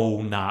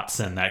 "Do not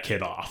send that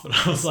kid off." And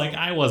I was like,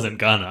 "I wasn't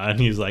gonna." And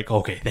he's like,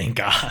 "Okay, thank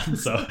God."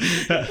 So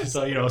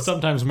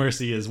sometimes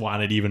mercy is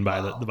wanted even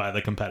by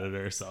the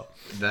competitor. So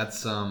that's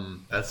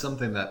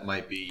something that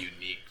might be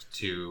unique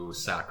to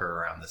soccer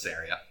around this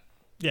area.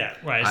 yeah,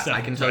 right.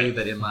 I can tell you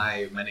that in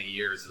my many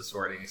years of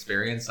sporting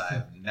experience,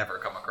 I've never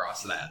come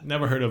across that.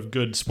 Never heard of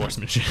good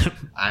sportsmanship.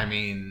 I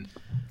mean,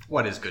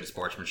 what is good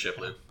sportsmanship,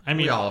 Luke? I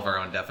mean, we all have our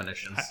own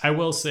definitions. I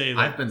will say that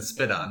I've been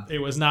spit on. it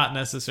was not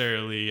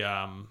necessarily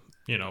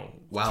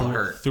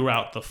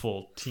throughout the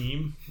full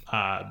team,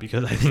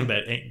 because I think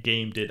that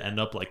game did end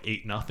up like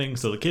 8-0.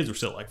 So the kids were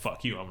still like,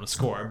 "Fuck you, I'm gonna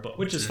score," but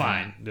which is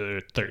fine.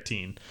 They're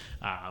 13.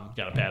 Got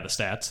to pad the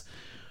stats,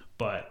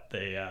 but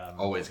they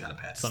Always got to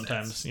pass.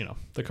 sometimes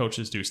the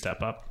coaches do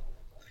step up.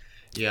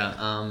 Yeah.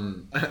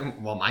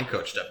 Well, my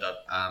coach stepped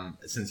up.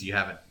 Since you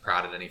haven't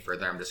prodded any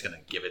further, I'm just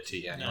gonna give it to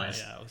you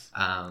anyways.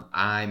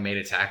 I made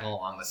a tackle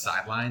on the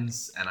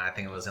sidelines, and I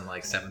think it was in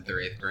like 7th or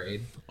 8th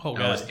grade. Oh, no,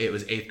 God. it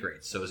was 8th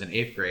grade. So it was in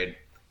 8th grade,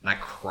 and I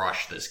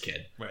crushed this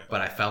kid. Right.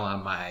 But I fell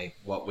on my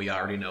what we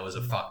already know is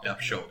a fucked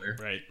up shoulder.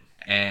 Right.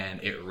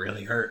 And it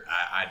really hurt.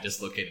 I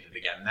dislocated it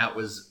again. And that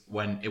was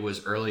when it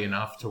was early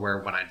enough to where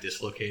when I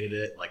dislocated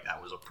it, like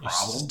that was a You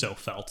problem. still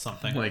felt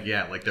something. Like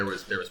there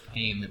was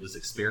pain that was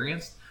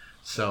experienced.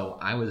 So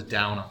I was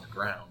down on the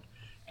ground,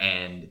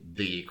 and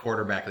the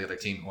quarterback of the other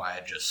team, who I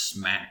had just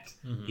smacked,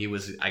 he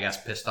was, I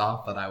guess, pissed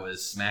off that I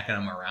was smacking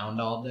him around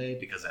all day,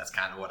 because that's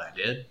kind of what I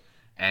did.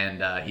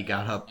 And he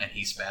got up and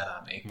he spat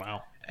on me.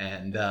 Wow.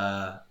 And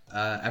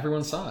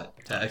everyone saw it,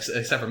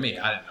 except for me.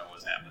 I didn't know what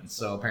was happening.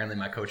 So apparently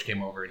my coach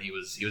came over and he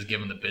was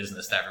giving the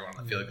business to everyone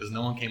on the field, because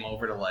no one came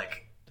over to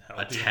like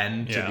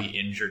attend to the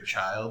injured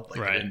child.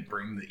 Like they didn't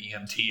bring the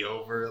EMT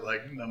over.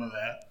 Like none of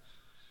that.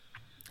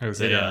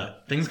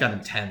 Things got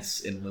intense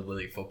in Little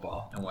League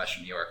football in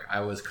Western New York. I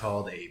was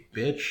called a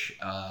bitch.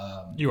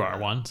 You are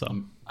one,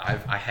 so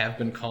I have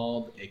been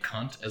called a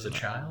cunt as a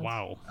child.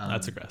 Wow,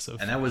 that's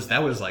aggressive. And that was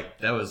like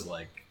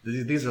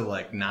these are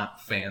like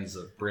not fans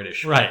of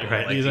British right people.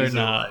 Like, these are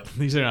not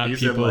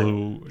people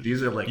who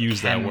these are like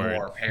use Ken that word.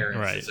 Moore parents.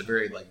 Right. It's a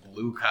very like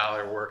blue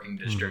collar working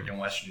district in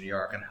Western New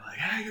York, and they're like,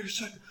 hey, you're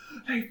such,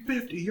 hey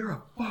 50, you're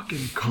a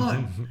fucking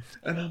cunt.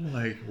 And I'm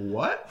like,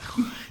 what?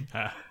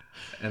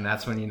 And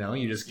that's when,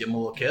 you just give them a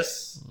little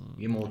kiss,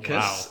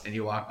 and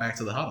you walk back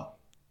to the huddle.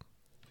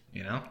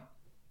 That's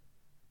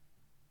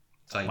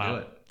how you do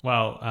it.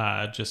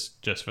 Well,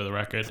 just for the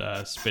record,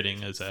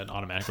 spitting is an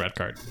automatic red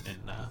card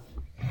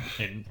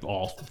in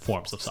all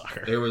forms of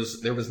soccer. There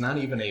was not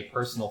even a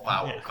personal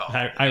foul call.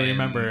 I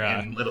remember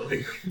in Little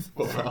League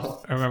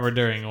football. I remember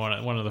during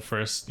one of the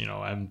first,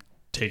 I'm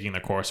taking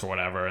the course or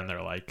whatever, and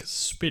they're like,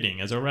 spitting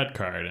is a red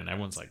card, and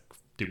everyone's like,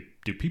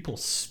 do people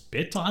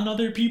spit on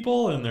other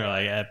people? And they're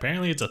like,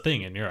 apparently it's a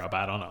thing in Europe.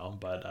 I don't know,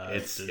 but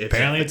it's a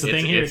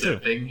thing here too. It's a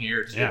thing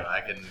here too. Yeah.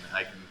 I can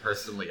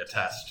personally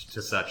attest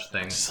to such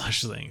things.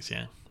 Such things,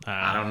 yeah.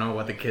 I don't know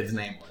what the kid's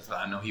name was, but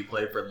I know he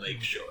played for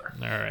Lakeshore.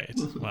 All right.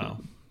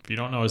 Well, if you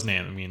don't know his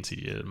name, it means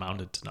he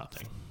amounted to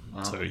nothing.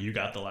 So you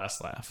got the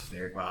last laugh.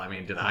 Well, I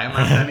mean, did I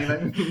amount to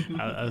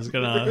anything? I was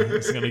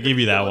gonna give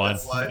you that one.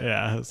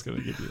 Yeah, I was gonna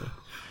give you that.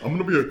 I'm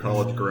gonna be a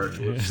college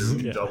graduate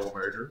soon, double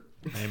major.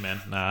 Hey man,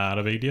 not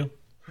a big deal.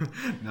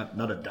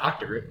 not a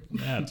doctorate.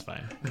 Yeah, it's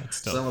fine. That's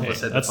still, some of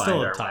us had that's to still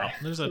find a our top. way.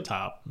 There's a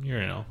top.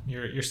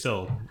 You're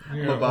still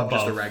above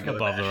just a regular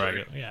above the master.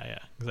 regular. Yeah,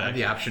 exactly. I have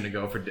the option to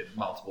go for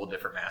multiple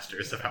different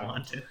masters if I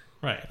want to.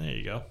 Right, there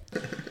you go.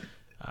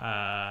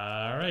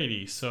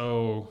 Alrighty,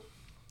 so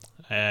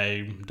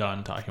I'm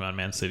done talking about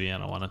Man City. I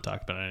don't want to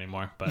talk about it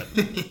anymore, but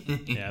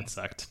yeah, it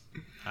sucked.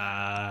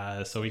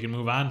 So we can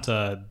move on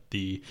to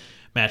the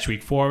match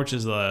week 4, which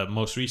is the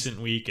most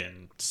recent week,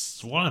 and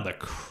it's one of the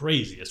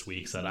craziest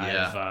weeks that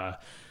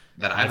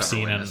I've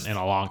seen in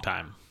a long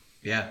time.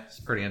 Yeah, it's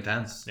pretty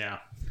intense. Yeah.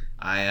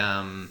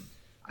 I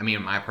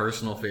mean, my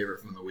personal favorite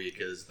from the week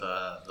is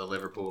the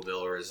Liverpool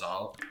Villa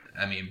result.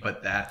 I mean,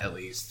 but that, at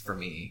least for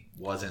me,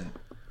 wasn't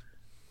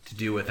to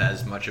do with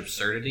as much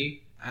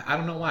absurdity. I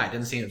don't know why. It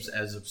didn't seem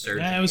as absurd.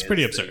 Yeah, it was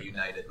pretty absurd.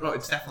 United. Well,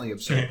 it's definitely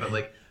absurd, but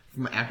like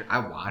from after I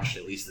watched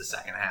at least the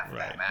second half of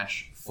that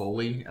match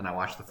fully, and I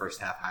watched the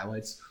first half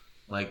highlights.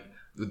 Like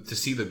to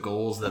see the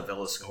goals that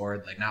Villa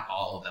scored, like not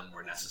all of them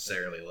were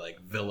necessarily like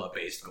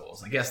Villa-based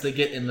goals. Like yes, they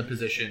get in the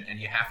position and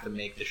you have to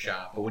make the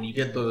shot, but when you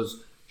get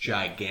those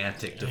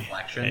gigantic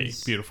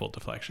deflections, beautiful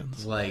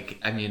deflections. Like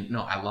I mean,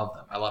 no, I love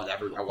them. I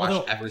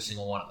watched every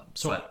single one of them.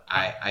 So, but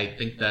I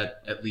think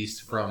that at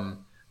least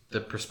from the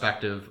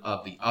perspective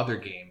of the other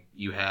game,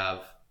 you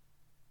have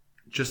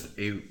just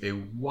a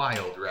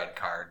wild red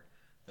card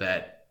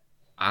that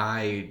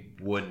I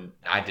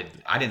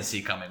didn't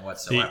see coming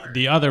whatsoever.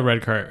 The other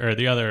red card, or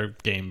the other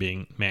game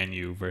being Man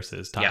U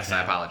versus Tottenham. Yes,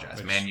 I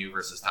apologize. Man U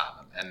versus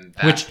Tottenham, and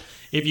which,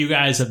 if you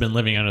guys have been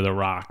living under the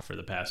rock for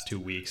the past 2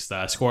 weeks,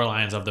 the score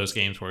lines of those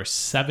games were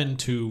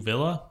 7-2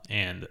 Villa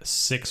and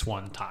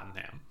 6-1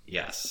 Tottenham.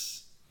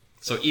 Yes,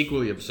 so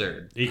equally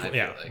absurd.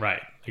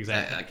 Right,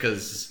 exactly.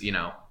 Because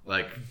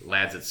like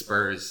lads at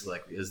Spurs,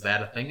 like is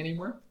that a thing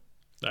anymore?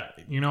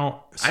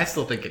 I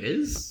still think it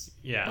is.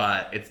 Yeah,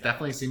 but it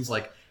definitely seems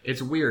like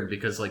it's weird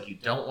because like you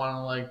don't want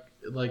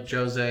to like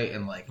Jose,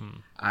 and like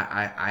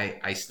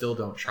I still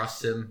don't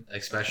trust him,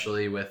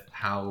 especially with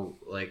how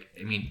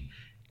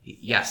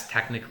yes,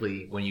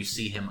 technically when you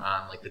see him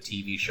on like the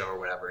TV show or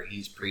whatever,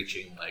 he's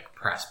preaching like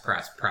press.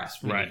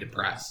 We need to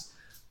press.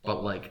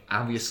 But like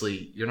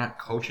obviously you're not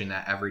coaching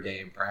that every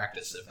day in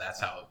practice if that's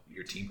how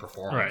your team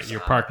performs. Right, you're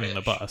parking the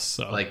bus.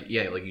 So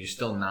you're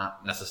still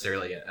not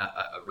necessarily a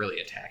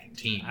really attacking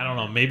team. I don't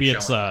know. Maybe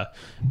it's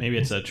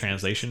a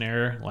translation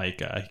error.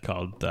 Like he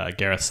called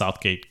Gareth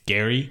Southgate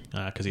Gary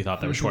because he thought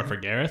that was short for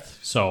Gareth.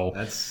 So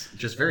that's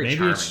just very. Maybe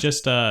charming. it's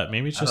just a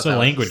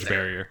language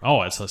barrier.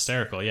 Oh, it's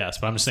hysterical. Yes,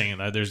 but I'm just saying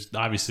that there's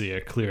obviously a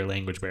clear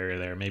language barrier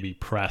there. Maybe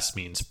press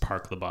means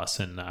park the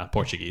bus in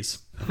Portuguese.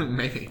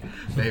 maybe.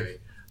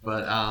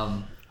 But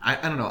I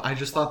don't know. I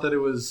just thought that it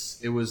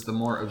was the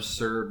more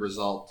absurd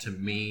result to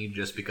me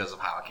just because of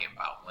how it came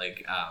about.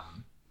 Like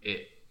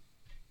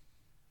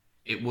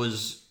it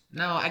was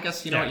no. I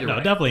guess you're right.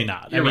 Definitely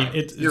not. You're I mean, right.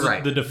 it's you're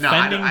right. The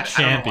defending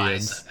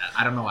champions.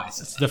 I don't know why I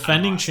said that.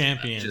 Defending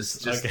champions.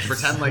 Just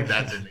pretend like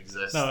that didn't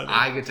exist.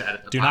 I get to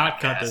edit the podcast. Do not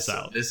cut this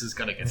out. So this is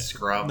gonna get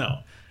scrubbed.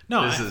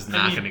 No. This is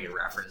not gonna get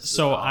referenced.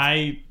 So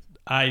I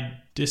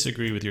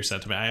disagree with your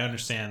sentiment. I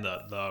understand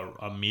the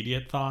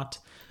immediate thought.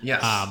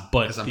 Yes,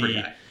 but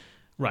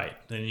Right.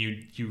 Then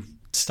you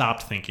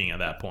stopped thinking at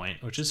that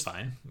point, which is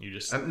fine. You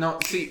just No,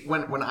 see,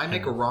 when I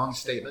make a wrong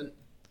statement,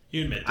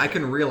 you admit I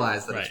can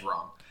realize that it's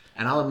wrong.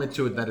 And I'll admit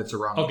to it that it's a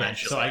wrong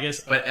eventually. So I guess,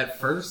 but at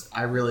first,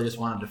 I really just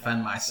want to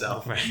defend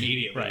myself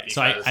immediately. Right.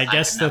 So I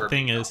guess the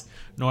thing is,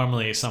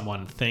 normally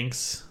someone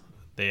thinks,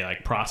 they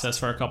like process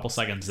for a couple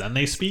seconds, then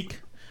they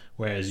speak.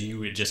 Whereas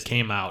it just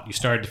came out, you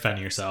started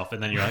defending yourself,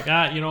 and then you're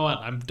like, you know what?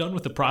 I'm done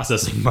with the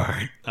processing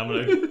part. I'm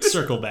gonna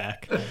circle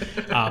back.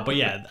 But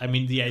yeah, I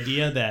mean, the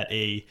idea that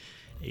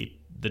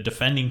the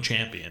defending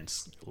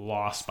champions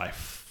lost by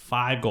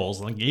 5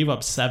 goals and gave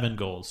up 7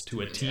 goals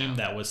to a team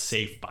that was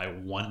safe by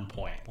 1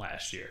 point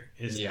last year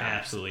is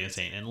absolutely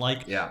insane. And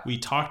we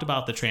talked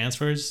about the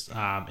transfers,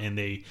 and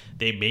they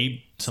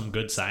made some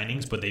good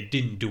signings, but they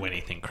didn't do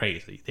anything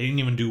crazy. They didn't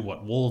even do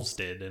what Wolves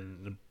did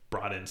and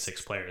brought in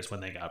 6 players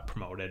when they got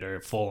promoted, or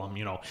Fulham.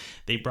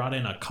 They brought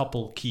in a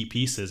couple key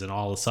pieces, and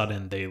all of a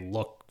sudden they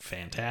look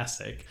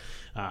fantastic.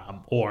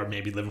 Or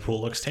maybe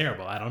Liverpool looks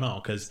terrible. I don't know,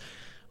 because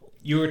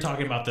you were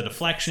talking about the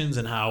deflections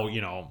and how,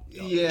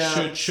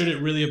 should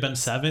it really have been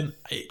 7?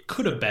 It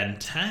could have been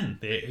 10.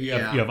 You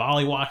have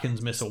Ollie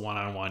Watkins miss a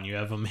one-on-one. You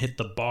have him hit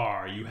the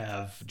bar. You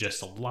have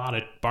just a lot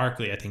of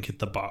Barkley, I think, hit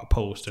the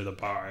post or the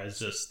bar. It's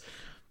just,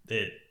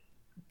 it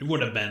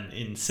would have been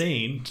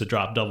insane to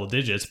drop double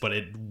digits, but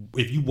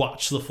if you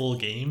watch the full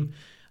game,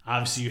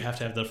 obviously you have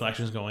to have the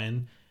deflections go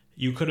in.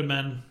 You could have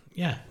been,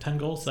 10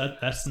 goals.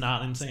 That's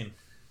not insane.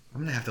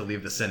 I'm gonna have to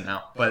leave this in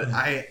now, but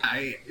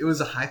it was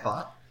a high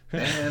thought.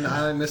 And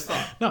I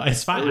misthought. No,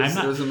 it's fine.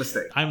 It was a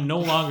mistake. I'm no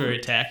longer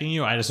attacking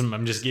you.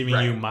 I'm just giving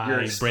you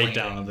my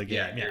breakdown of the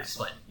game. You're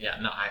explaining.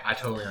 No, I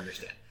totally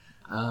understand.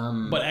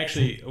 But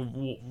actually,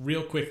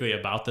 real quickly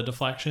about the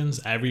deflections,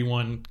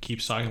 everyone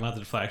keeps talking about the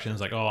deflections,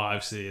 like,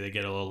 obviously they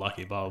get a little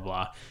lucky, blah, blah,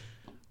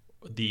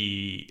 blah.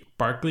 The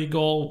Barkley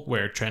goal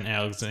where Trent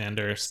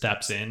Alexander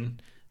steps in,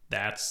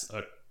 that's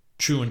a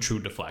true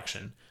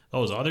deflection.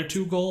 Those other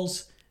 2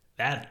 goals,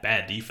 that's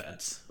bad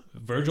defense.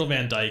 Virgil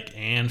van Dijk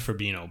and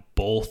Fabinho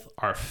both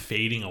are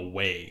fading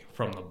away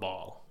from the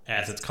ball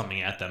as it's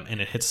coming at them, and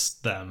it hits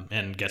them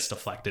and gets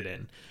deflected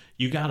in.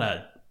 You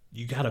gotta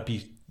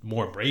be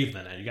more brave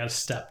than that. You gotta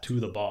step to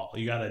the ball.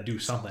 You gotta do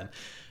something.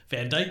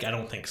 Van Dijk, I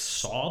don't think,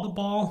 saw the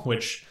ball,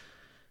 which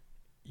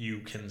you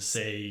can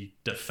say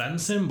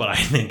defends him, but I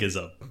think is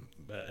an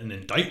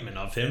indictment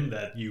of him,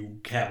 that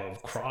you have a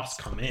cross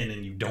come in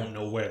and you don't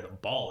know where the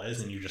ball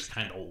is and you're just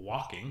kind of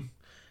walking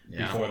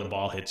before the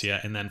ball hits you.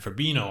 And then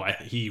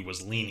Fabinho, he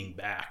was leaning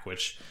back,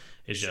 which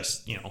is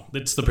just,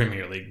 it's the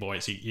Premier League,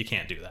 boys. You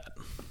can't do that.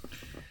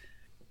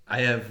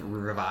 I have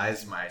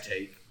revised my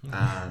take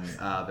on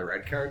the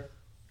red card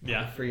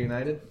for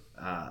United.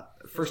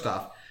 First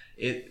off,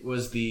 it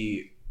was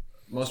the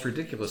most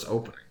ridiculous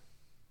opening.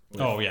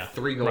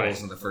 3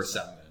 goals in the first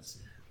 7 minutes,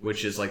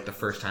 which is like the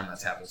first time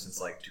that's happened since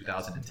like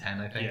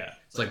 2010, I think. Yeah.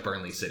 It's like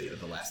Burnley City,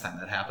 the last time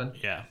that happened.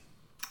 Yeah.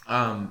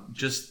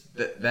 Just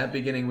that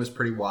beginning was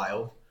pretty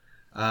wild.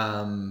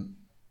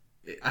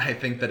 I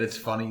think that it's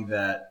funny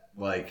that,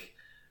 like,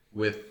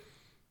 with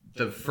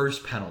the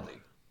first penalty,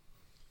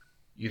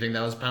 you think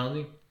that was a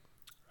penalty?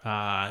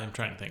 I'm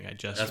trying to think.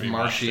 That's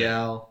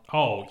Martial.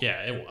 Oh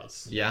yeah, it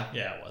was. Yeah,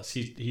 it was.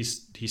 He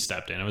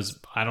stepped in. It was.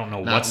 I don't know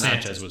what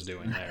Sanchez was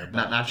doing there.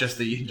 But not just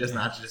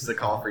the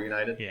call for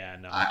United. Yeah,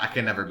 no. I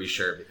can never be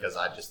sure because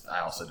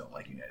I also don't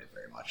like United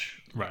very much.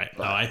 Right.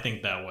 But, no, I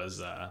think that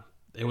was.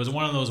 It was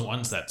one of those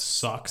ones that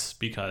sucks,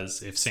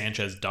 because if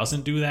Sanchez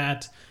doesn't do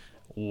that,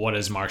 what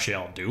does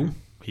Martial do?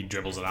 He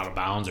dribbles it out of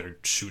bounds or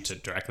shoots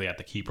it directly at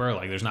the keeper.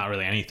 Like, there's not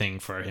really anything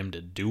for him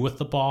to do with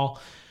the ball.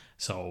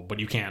 So, but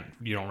you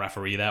don't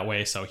referee that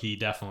way. So he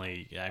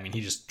definitely,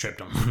 he just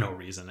tripped him for no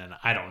reason, and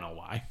I don't know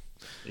why.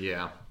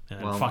 Yeah. And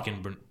then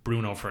fucking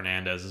Bruno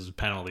Fernandes's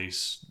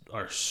penalties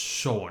are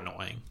so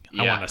annoying.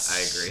 I want to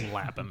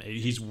slap him.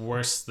 He's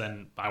worse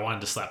than I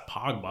wanted to slap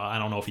Pogba. I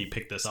don't know if he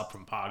picked this up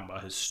from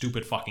Pogba. His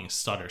stupid fucking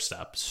stutter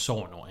step,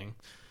 so annoying.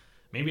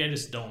 Maybe I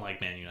just don't like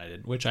Man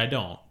United, which I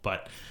don't.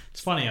 But it's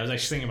funny. I was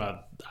actually thinking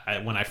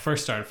about when I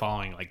first started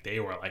following, like,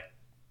 they were like,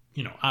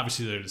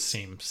 obviously they're the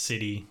same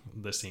city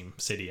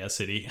as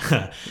City.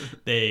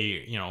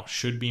 They,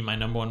 should be my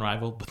number 1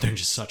 rival, but they're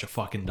just such a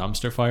fucking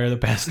dumpster fire the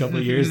past couple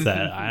of years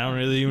that I don't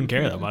really even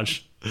care that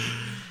much.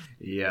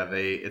 Yeah,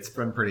 it's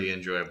been pretty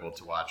enjoyable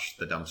to watch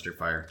the dumpster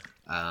fire.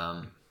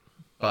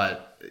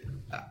 But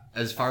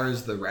as far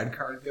as the red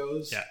card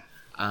goes,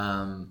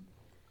 I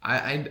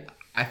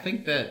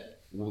think that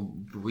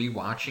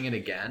rewatching it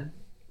again,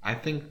 I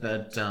think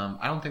that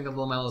I don't think that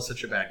Lamela is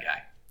such a bad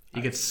guy. He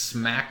gets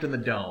smacked in the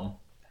dome,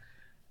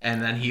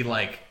 and then he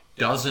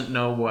doesn't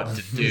know what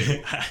to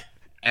do,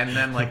 and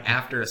then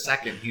after a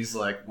second, he's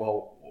like,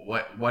 "Well,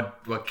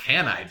 what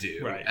can I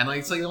do?" Right. And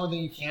it's the only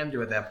thing you can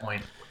do at that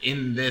point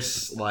in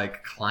this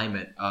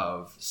climate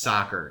of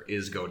soccer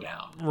is go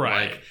down.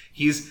 Right.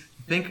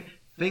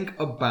 Think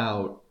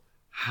about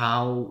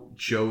how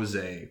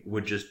Jose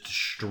would just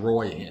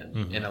destroy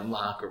him in a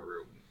locker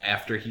room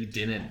after he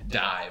didn't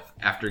dive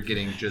after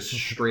getting just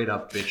straight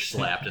up bitch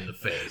slapped in the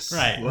face.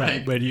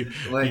 Right. But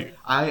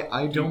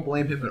I don't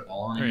blame him at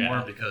all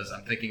anymore because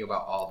I'm thinking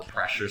about all the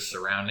pressures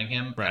surrounding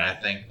him. Right. And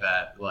I think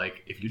that,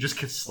 like, if you just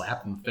get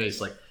slapped in the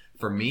face, like,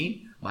 for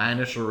me, my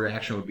initial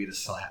reaction would be to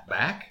slap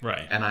back.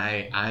 Right. And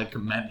I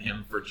commend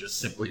him for just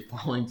simply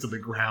falling to the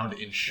ground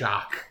in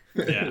shock.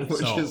 Yeah,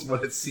 which is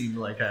what it seemed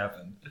like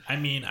happened. I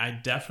mean, I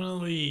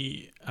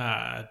definitely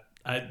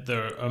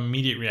the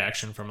immediate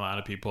reaction from a lot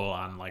of people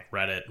on like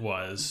Reddit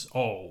was,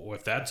 oh,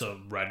 if that's a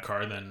red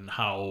card, then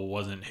how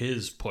wasn't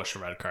his push a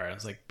red card?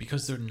 It's like,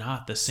 because they're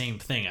not the same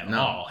thing at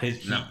all.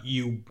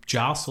 You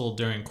jostle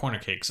during corner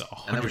kicks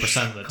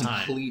 100% of the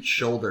time. Complete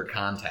shoulder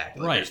contact.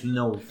 Like, right. There's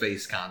no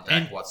face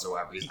contact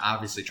whatsoever. He's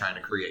obviously trying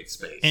to create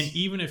space. And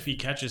even if he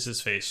catches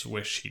his face,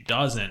 which he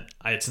doesn't,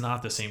 it's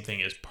not the same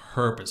thing as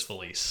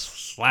purposefully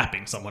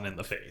slapping someone in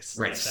the face.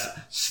 Right. Like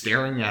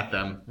staring at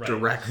them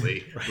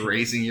directly,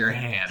 raising your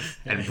hand,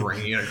 and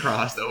bringing it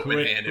across the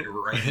open-handed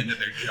right into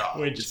their jaw.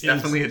 Which is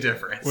definitely a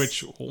difference.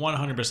 Which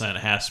 100%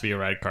 has to be a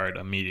red card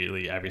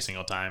immediately every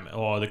single time.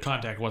 Oh, the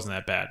contact wasn't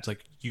that bad. It's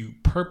like you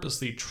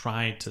purposely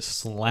tried to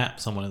slap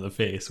someone in the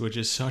face, which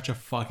is such a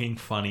fucking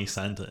funny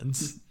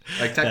sentence.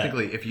 Like,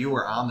 technically, if you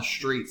were on the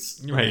streets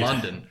of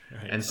London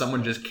and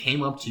someone just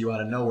came up to you out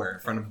of nowhere in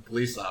front of a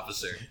police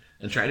officer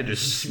and tried to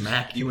just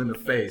smack you in the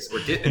face, or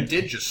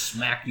did just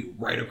smack you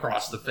right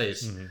across the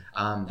face,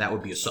 that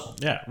would be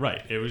assault. Yeah,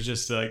 right. It was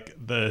just like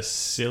the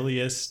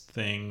silliest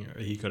thing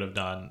he could have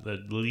done,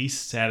 the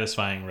least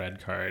satisfying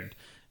red card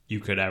you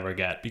could ever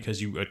get,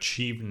 because you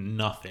achieved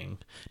nothing.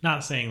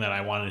 Not saying that I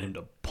wanted him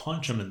to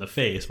punch him in the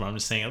face, but I'm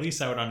just saying at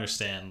least I would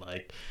understand,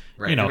 like,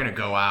 right, you're gonna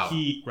go out.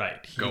 He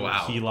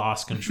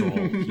lost control.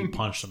 He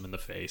punched him in the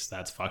face.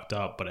 That's fucked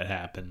up, but it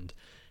happened.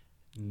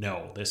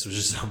 No, this was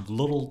just a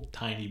little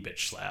tiny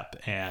bitch slap.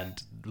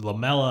 And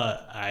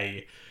Lamela,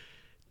 I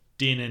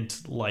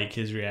didn't like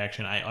his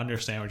reaction. I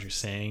understand what you're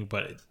saying,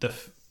 but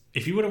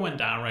if he would have went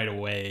down right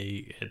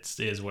away, it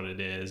is what it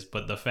is.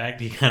 But the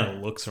fact he kind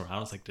of looks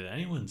around, it's like, did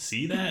anyone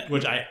see that?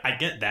 Which I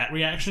get that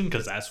reaction,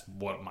 because that's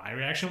what my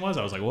reaction was.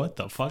 I was like, what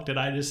the fuck did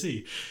I just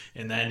see?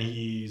 And then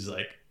he's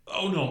like,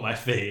 oh no, my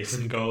face,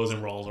 and goes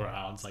and rolls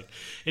around. It's like,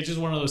 it's just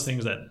one of those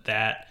things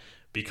that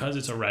because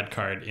it's a red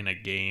card in a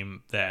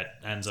game that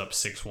ends up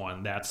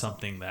 6-1, that's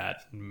something that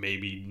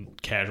maybe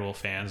casual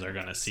fans are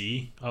going to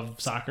see of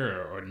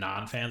soccer, or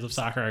non-fans of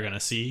soccer are going to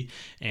see.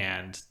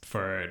 And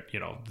for,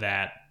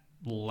 that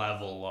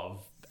level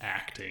of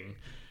acting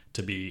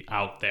to be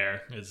out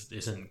there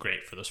isn't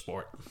great for the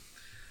sport.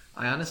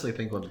 I honestly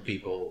think when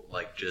people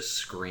like just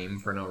scream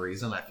for no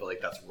reason, I feel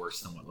like that's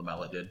worse than what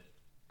Lamela did.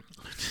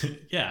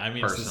 Yeah, I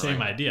mean, it's the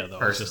same idea though.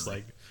 It's just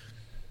like,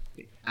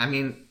 I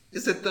mean,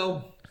 is it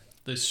though?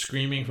 The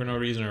screaming for no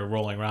reason or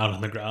rolling around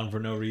on the ground for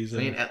no reason.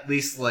 I mean, at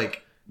least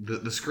like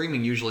the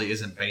screaming usually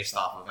isn't based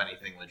off of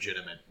anything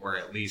legitimate, where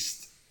at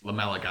least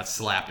Lamela got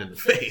slapped in the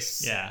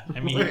face. Yeah, I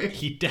mean,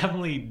 he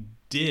definitely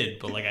did,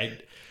 but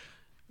like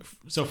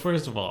so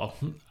first of all,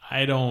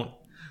 I don't.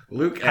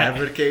 Luke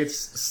advocates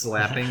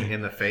slapping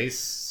in the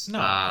face.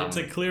 No, it's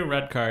a clear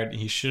red card.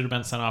 He should have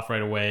been sent off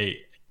right away.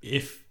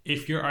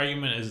 If your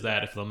argument is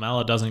that if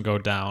Lamela doesn't go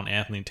down,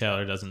 Anthony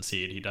Taylor doesn't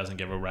see it, he doesn't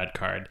give a red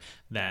card,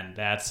 then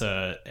that's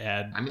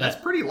that's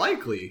pretty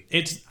likely.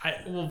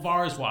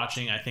 VAR is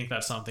watching. I think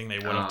that's something they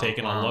would have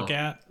taken a look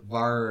at.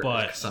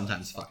 VAR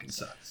sometimes fucking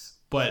sucks.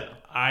 But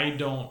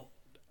I'll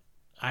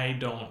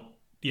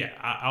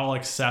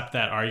accept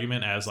that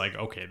argument as like,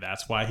 okay,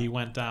 that's why he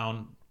went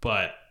down.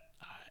 But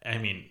I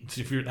mean,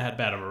 if you're that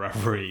bad of a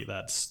referee,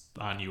 that's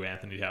on you,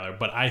 Anthony Taylor.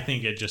 But I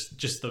think it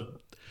just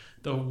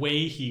the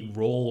way he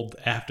rolled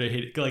after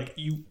hit, like,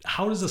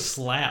 how does a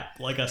slap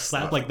like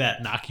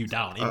that knock you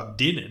down? It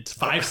didn't.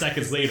 5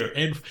 seconds later,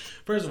 and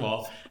first of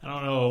all, I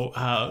don't know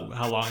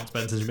how long it's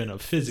been since you've been in a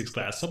physics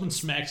class. Someone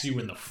smacks you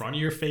in the front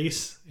of your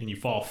face and you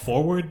fall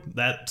forward.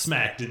 That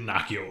smack didn't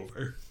knock you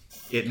over.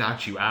 It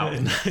knocked you out.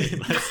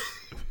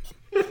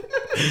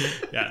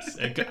 Yes,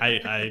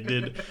 I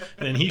did.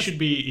 And he should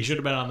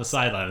have been on the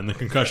sideline in the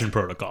concussion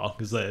protocol,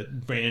 because the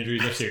brain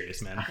injuries are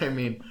serious, man. I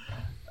mean,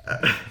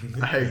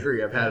 I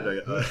agree. I've had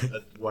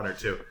a one or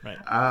two. Right.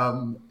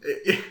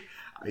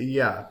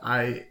 Yeah,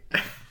 I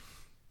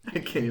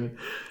can't even.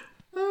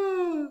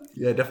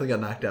 Yeah, I definitely got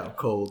knocked out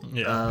cold.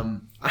 Yeah.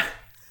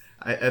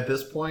 At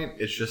this point,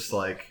 it's just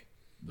like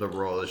the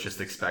role is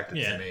just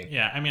expected to me.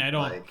 Yeah. I mean, I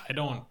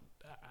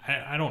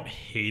don't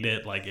hate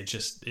it. Like,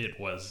 it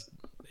was.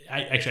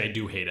 I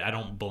do hate it. I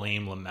don't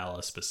blame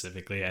Lamela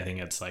specifically. I think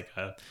it's like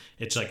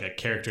a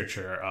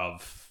caricature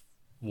of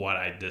what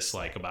I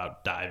dislike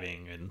about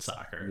diving in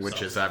soccer,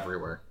 which is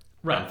everywhere,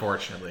 right?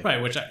 Unfortunately,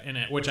 right. Which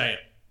I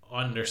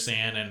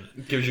understand,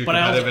 and gives you a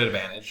competitive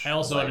advantage. I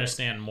also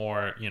understand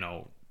more.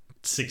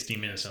 60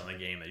 minutes on the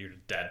game that you're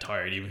dead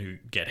tired, even if you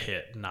get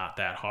hit not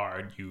that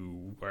hard,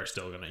 you're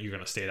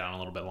gonna stay down a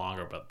little bit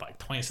longer. But like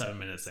 27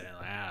 minutes in,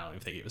 I don't even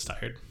think he was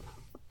tired.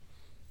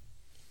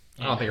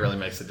 I don't think it really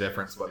makes a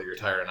difference whether you're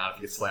tired or not if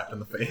you get slapped in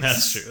the face.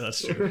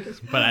 That's true.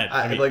 But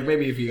I mean, like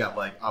maybe if you got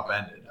like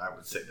upended, I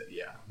would say that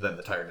then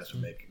the tiredness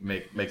would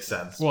make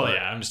sense. Well, but,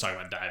 yeah, I'm just talking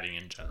about diving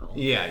in general.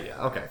 Yeah,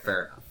 okay,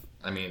 fair enough.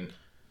 I mean,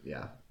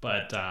 yeah.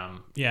 But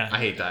yeah, I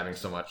hate diving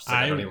so much, so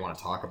I don't even want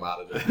to talk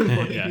about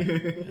it. Yeah,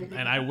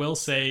 and I will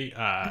say,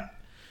 I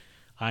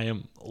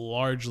am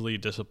largely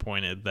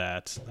disappointed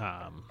that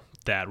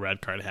that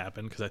red card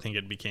happened because I think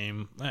it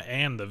became,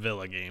 and the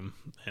Villa game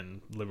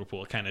and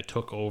Liverpool kind of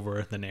took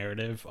over the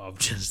narrative of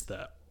just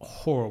the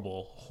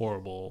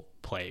horrible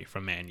play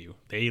from Man U.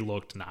 They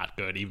looked not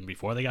good even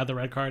before they got the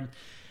red card.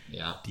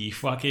 Yeah. The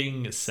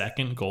fucking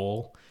second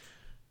goal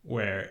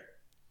where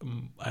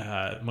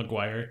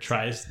Maguire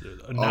tries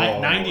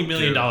 $90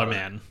 million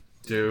man.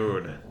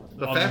 Dude.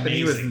 The fact that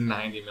he was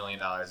 $90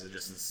 million is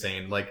just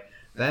insane. Like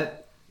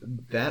that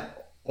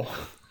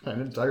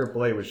entire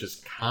play was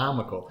just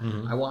comical.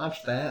 Mm-hmm. I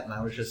watched that and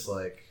I was just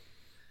like,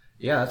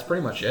 yeah, that's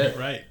pretty much it.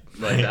 Right.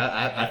 Like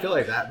that, I feel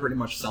like that pretty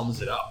much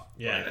sums it up.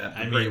 Yeah.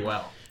 Like, pretty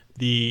well.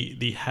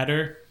 The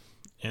header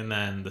and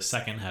then the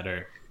second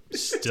header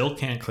still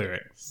can't clear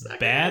it.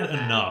 Bad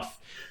enough.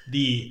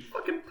 The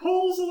fucking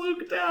pulls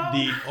Luke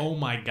down. Oh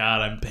my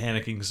god, I'm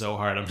panicking so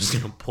hard. I'm just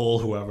gonna pull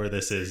whoever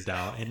this is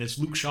down, and it's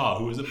Luke Shaw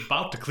who is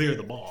about to clear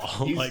the ball.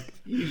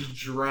 He's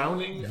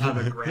drowning on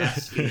a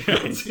grass field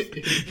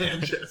in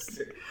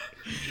Manchester,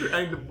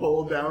 trying to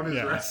pull down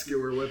his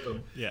rescuer with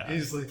him. Yeah,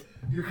 he's like,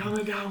 "You're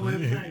coming down with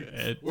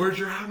me. We're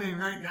drowning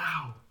right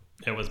now."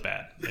 It was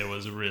bad. It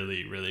was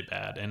really, really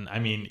bad. And I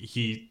mean,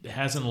 he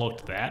hasn't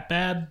looked that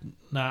bad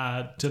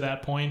to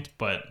that point,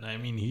 but I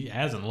mean, he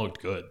hasn't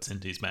looked good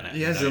since he's been at.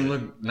 He hasn't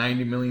looked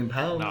 90 million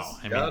pounds.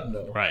 No,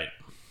 no. Right.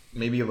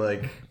 Maybe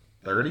like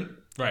 30.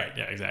 Right.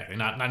 Yeah. Exactly.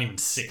 Not even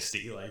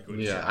 60. Like.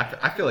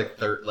 I feel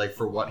like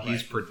for what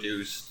he's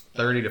produced,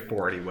 30 to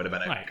 40 would have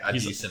been a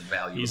decent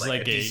value. He's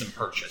like a decent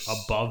purchase,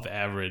 above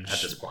average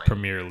at this point.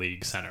 Premier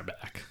League center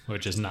back,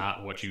 which is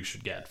not what you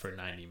should get for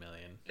 90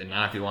 million. And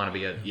not if you want to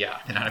be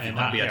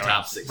a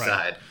top six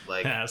side.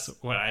 Like that's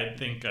what I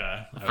think.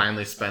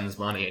 Finally spends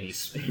money and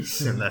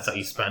that's how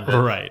you spend it.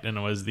 Right, and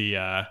it was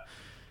the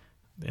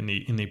in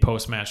the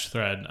post match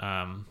thread.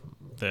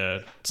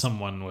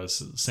 Someone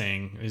was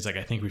saying, he's like,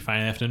 I think we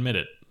finally have to admit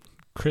it.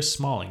 Chris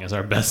Smalling is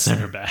our best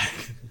center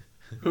back,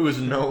 who is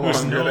no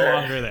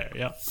longer there.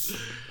 Yep.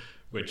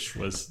 Which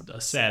was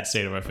a sad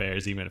state of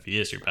affairs, even if he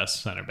is your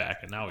best center back,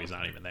 and now he's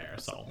not even there.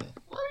 So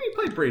he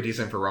played pretty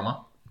decent for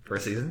Roma for a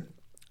season.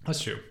 That's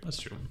true.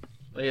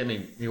 I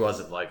mean, he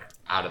wasn't like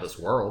out of this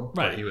world,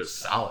 right? But he was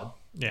solid.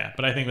 Yeah,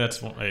 but I think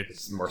that's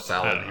it's more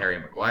solid than Harry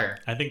Maguire.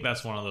 I think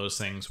that's one of those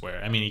things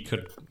where, I mean, he could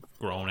have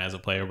grown as a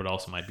player, but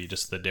also might be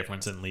just the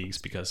difference in leagues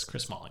because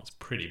Chris Smalling's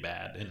pretty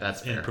bad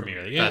in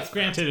Premier League. Yeah,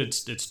 granted,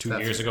 it's 2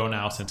 years ago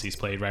now since he's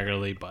played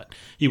regularly, but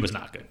he was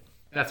not good.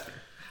 That's fair.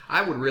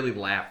 I would really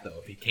laugh though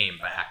if he came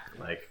back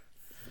like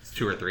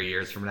 2 or 3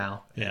 years from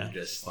now. Yeah, and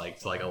just like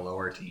to like a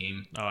lower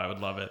team. Oh, I would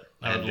love it.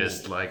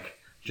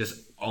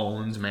 Just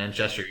owns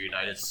Manchester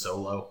United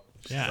solo.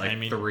 Yeah,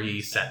 like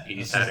 3 set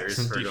piece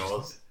headers for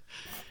goals.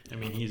 I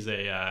mean, he's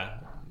a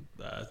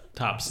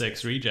top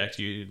 6 reject.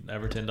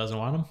 Everton doesn't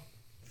want him.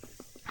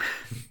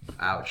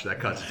 Ouch, that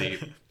cuts deep.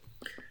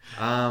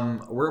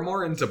 We're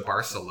more into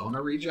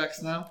Barcelona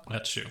rejects now.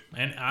 That's true,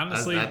 and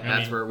honestly,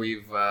 that's where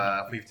we've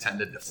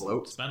tended to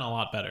float. It's been a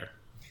lot better.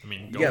 I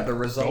mean, the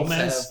results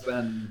have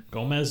been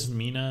Gomez,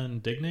 Mina,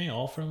 and Digne,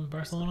 all from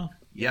Barcelona.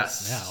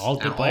 Yes. Yeah, all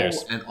good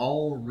players. And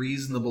all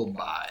reasonable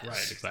buys.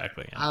 Right,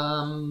 exactly.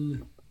 Yeah.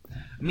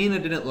 Mina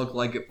didn't look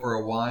like it for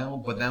a while,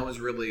 but that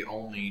was really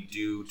only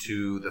due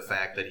to the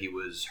fact that he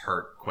was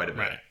hurt quite a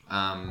bit.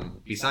 Right.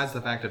 Besides the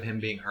fact of him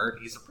being hurt,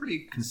 he's a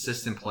pretty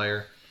consistent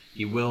player.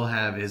 He will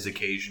have his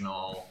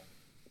occasional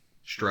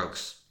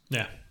strokes.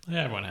 Yeah,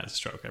 everyone has a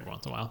stroke every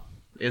once in a while.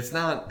 It's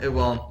not...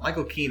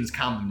 Michael Keane's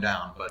calmed him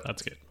down, but...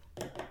 That's good.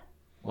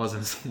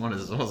 Wasn't as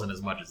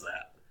much as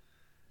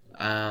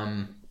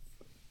that.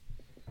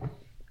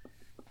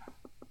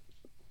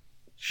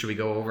 Should we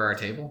go over our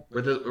table?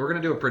 We're gonna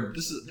do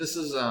this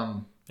is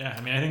Yeah,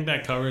 I mean, I think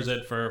that covers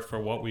it for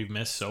what we've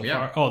missed so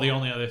far. Oh, the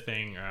only other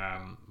thing,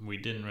 we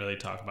didn't really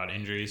talk about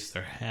injuries.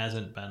 There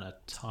hasn't been a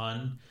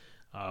ton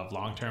of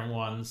long-term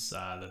ones.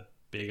 The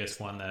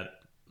biggest one that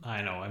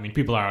I know, I mean,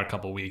 people are out a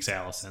couple weeks.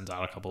 Allison's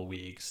out a couple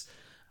weeks.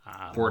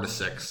 4 to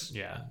 6.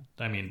 Yeah,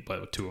 I mean,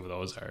 but 2 of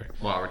those are...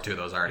 Well, 2 of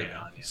those are already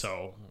gone. Yeah.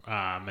 So,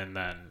 and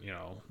then,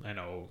 I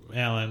know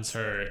Allen's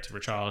hurt,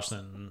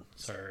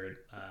 Richarlison's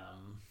hurt.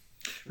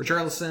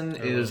 Richarlison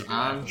is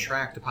on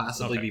track to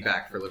possibly be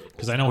back for Liverpool.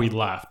 Because I know he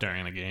left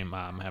during the game.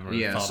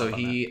 So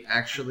he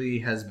actually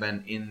has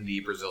been in the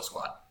Brazil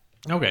squad.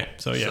 Okay,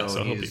 so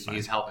he'll be fine.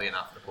 He's healthy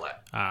enough to play.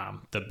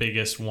 The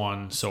biggest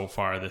one so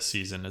far this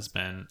season has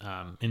been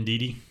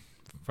Ndidi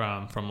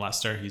from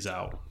Leicester. He's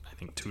out, I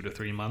think, 2 to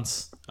 3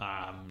 months.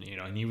 And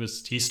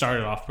he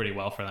started off pretty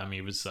well for them.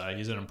 He's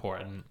an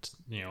important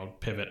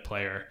pivot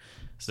player.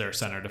 He's their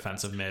center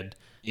defensive mid.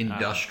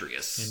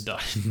 Industrious.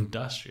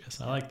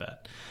 Industrious. I like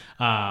that.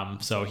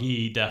 So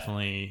he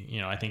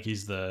definitely, I think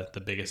he's the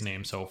biggest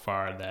name so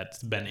far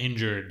that's been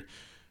injured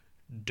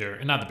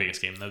not the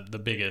biggest game, the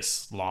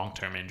biggest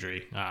long-term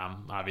injury.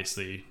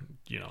 Obviously,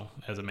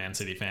 as a Man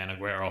City fan,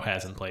 Aguero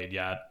hasn't played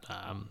yet.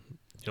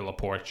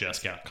 Laporte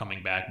just got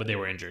coming back, but they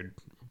were injured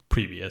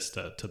previous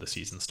to the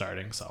season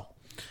starting. So,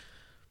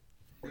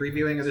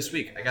 previewing of this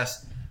week, I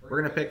guess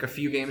we're gonna pick a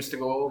few games to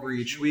go over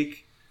each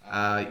week.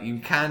 You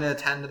kind of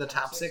tend to the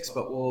top 6,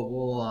 but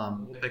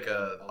we'll pick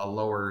a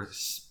lower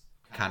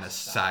kind of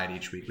side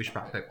each week. We should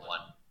probably pick one.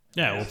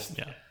 Yeah,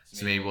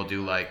 So maybe we'll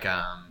do like.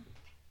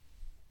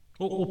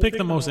 We'll pick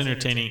the most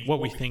entertaining,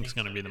 what we think is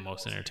going to be the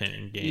most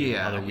entertaining game.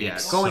 Yeah, other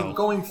weeks,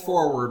 Going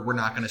forward, we're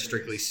not going to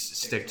strictly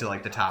stick to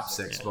like the top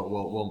 6, but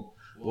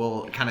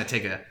we'll kind of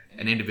take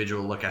an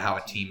individual look at how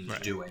a team's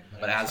doing.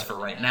 But as for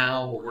right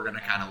now, what we're going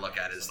to kind of look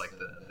at is like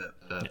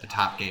the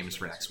top games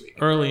for next week.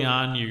 Early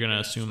on, you're going to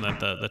assume that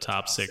the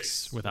top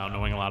 6, without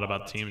knowing a lot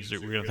about the teams, we're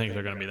going to think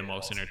they're going to be the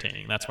most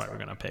entertaining. That's why we're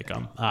going to pick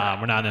them.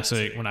 We're not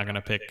going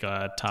to pick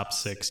a top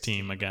 6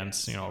 team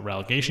against a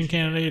relegation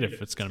candidate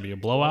if it's going to be a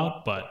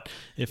blowout. But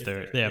if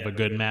they have a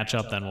good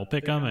matchup, then we'll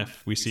pick them.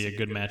 If we see a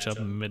good matchup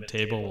in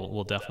mid-table,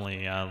 we'll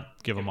definitely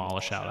give them all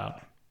a shout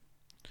out.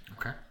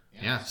 Okay.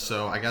 Yeah.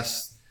 So I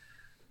guess.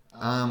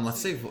 Let's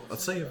save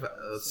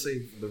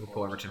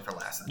Liverpool Everton for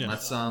last. Then.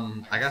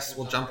 Yeah. I guess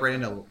we'll jump right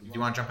into. Do you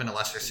want to jump into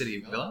Leicester City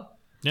Villa?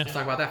 Yeah. Let's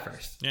talk about that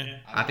first. Yeah.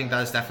 I think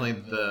that is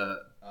definitely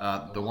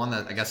the one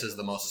that I guess is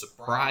the most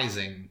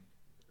surprising,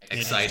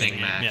 exciting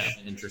match,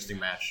 interesting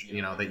match.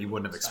 That you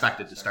wouldn't have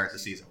expected to start the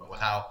season, but with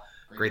how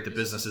great the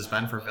business has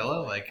been for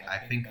Villa, I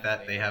think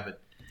that they have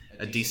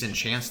a decent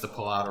chance to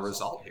pull out a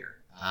result here.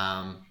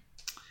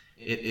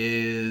 It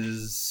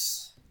is.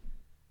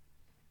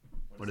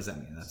 What does that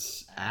mean?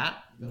 That's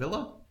at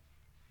Villa?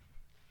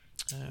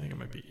 I think it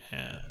might be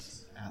at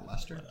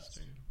Leicester.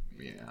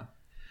 Yeah.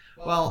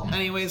 Well,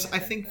 anyways, I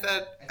think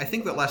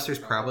that Leicester's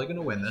probably going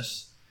to win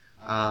this,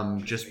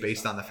 just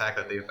based on the fact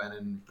that they've been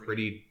in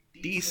pretty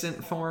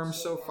decent form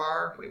so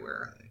far. Wait, where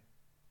are they?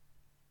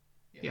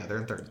 Yeah, they're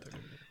in third.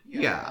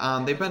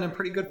 Yeah, they've been in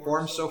pretty good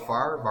form so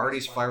far.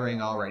 Vardy's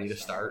firing already to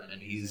start,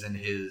 and he's in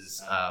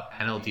his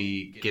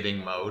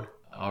penalty-getting mode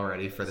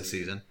already for the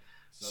season.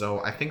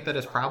 So I think that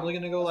it's probably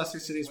going to go Leicester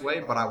City's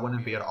way, but I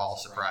wouldn't be at all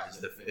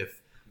surprised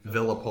if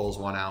Villa pulls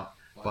one out.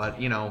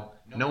 But,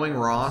 knowing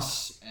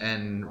Ross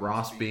and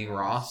Ross being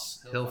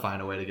Ross, he'll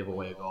find a way to give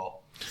away a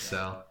goal.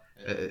 So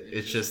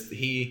it's just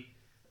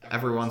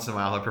every once in a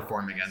while, he'll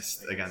perform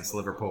against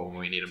Liverpool when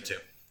we need him to.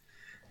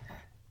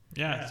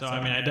 Yeah, so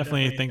I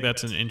definitely think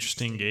that's an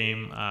interesting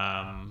game.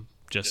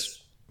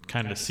 Just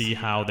kind of see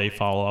how they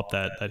follow up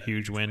that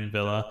huge win,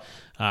 Villa,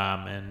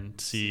 and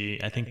see.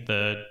 I think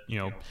the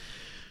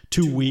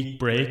 2-week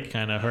break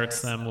kind of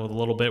hurts them a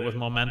little bit with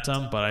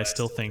momentum, but I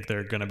still think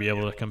they're going to be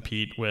able to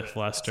compete with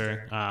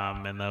Leicester,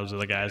 and those are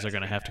the guys they're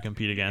going to have to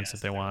compete against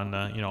if they want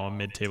a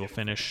mid-table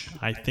finish.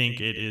 I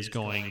think it is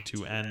going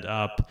to end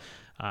up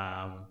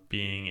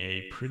being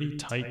a pretty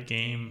tight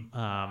game,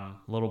 a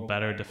little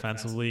better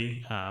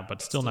defensively, but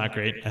still not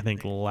great. I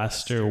think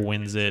Leicester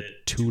wins it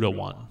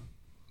 2-1.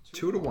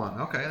 2-1.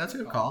 Okay, that's a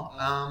good call.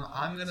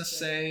 I'm gonna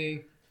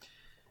say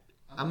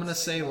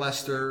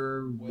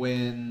Leicester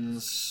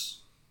wins.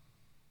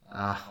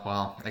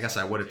 Well, I guess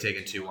I would have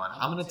taken 2-1.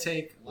 I'm going to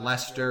take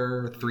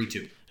Leicester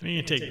 3-2.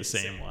 You take the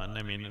same one.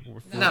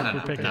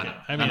 No.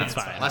 It's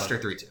fine. Leicester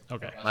 3-2.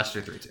 Okay.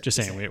 Leicester 3-2. Just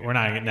saying, we're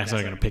not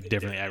necessarily going to pick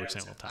differently every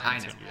single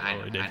time. I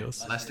know.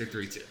 Ridiculous. Leicester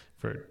 3-2.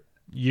 For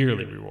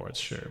yearly rewards,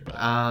 sure. But.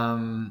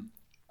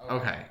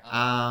 Okay.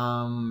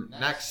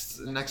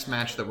 Next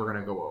match that we're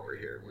going to go over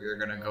here. We're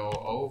going to go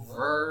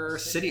over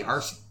City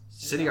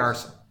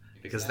Arsenal.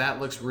 Because that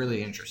looks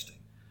really interesting.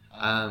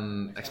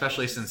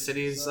 Especially since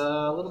City's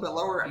a little bit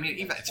lower.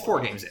 Even it's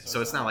 4 games in,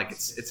 so it's not like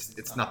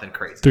it's nothing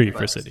crazy. 3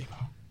 for City.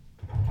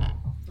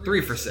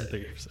 3 for City.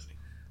 3 for City.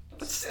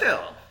 But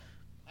still,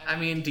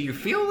 do you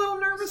feel a little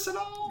nervous at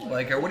all?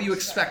 Or what are you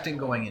expecting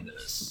going into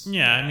this?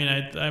 Yeah,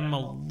 I'm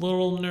a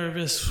little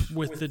nervous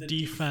with the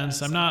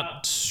defense. I'm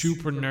not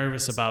super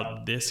nervous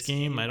about this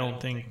game. I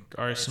don't think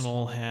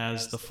Arsenal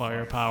has the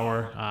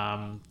firepower.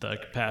 The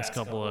past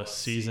couple of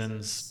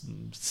seasons,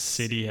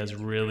 City has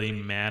really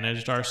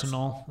managed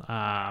Arsenal.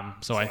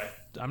 So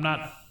I'm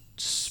not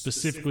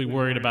specifically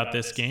worried about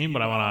this game,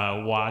 but I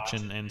want to watch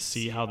and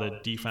see how the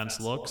defense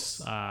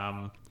looks.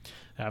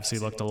 Obviously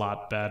looked a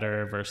lot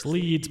better versus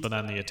Leeds, but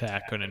then the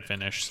attack couldn't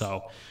finish.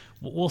 So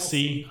we'll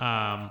see. But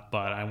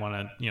I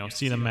want to,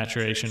 see the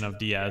maturation of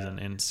Diaz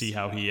and see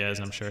how he is.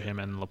 I'm sure him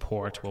and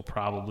Laporte will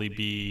probably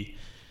be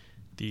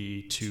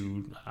the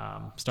 2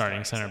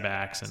 starting center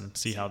backs and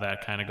see how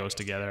that kind of goes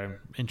together. I'm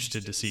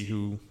interested to see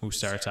who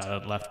starts out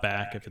at left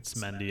back, if it's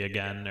Mendy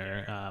again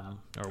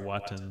or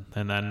what.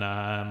 And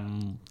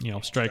then,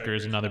 striker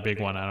is another big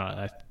one.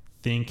 I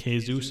think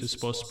Jesus is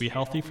supposed to be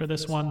healthy for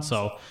this one.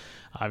 So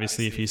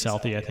obviously, if he's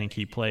healthy, I think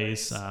he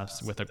plays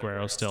with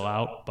Aguero still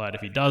out. But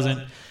if he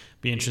doesn't,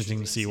 be interesting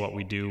to see what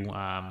we do.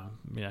 I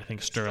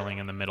think Sterling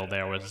in the middle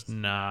there was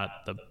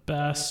not the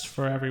best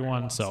for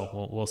everyone,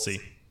 so we'll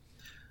see.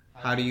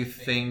 How do you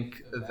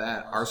think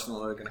that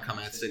Arsenal are going to come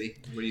at City?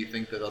 What do you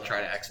think that they'll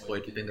try to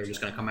exploit? Do you think they're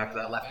just going to come after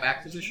that left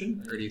back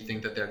position, or do you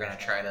think that they're going to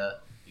try to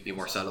be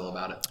more subtle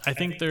about it? I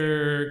think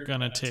they're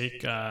going to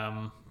take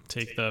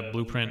the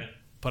blueprint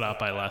put out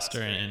by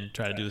Leicester and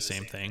try to do the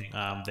same thing.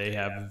 They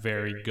have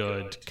very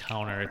good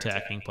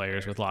counter-attacking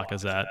players with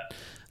Lacazette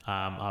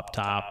up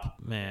top,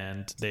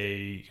 and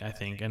I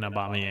think, and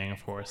Aubameyang,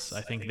 of course.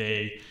 I think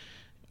they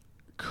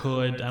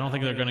could. I don't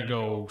think they're going to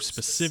go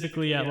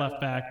specifically at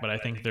left back, but I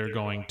think they're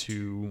going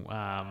to,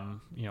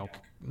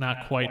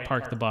 not quite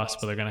park the bus,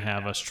 but they're going to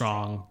have a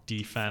strong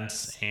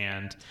defense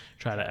and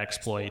try to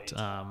exploit,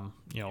 long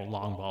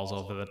balls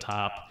over the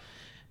top.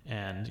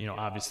 And,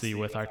 obviously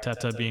with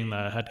Arteta being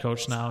the head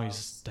coach now,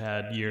 he's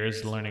had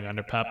years learning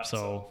under Pep,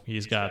 so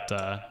he's got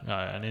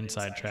an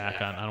inside track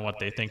on what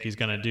they think he's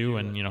going to do,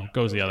 and,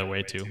 goes the other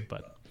way too.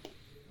 But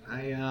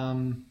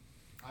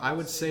I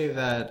would say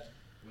that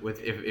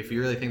if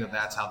you really think that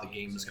that's how the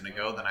game is going to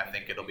go, then I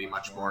think it'll be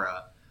much more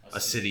a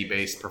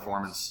City-based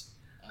performance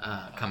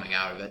coming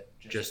out of it,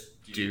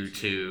 just due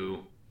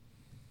to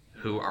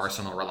who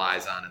Arsenal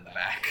relies on in the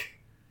back.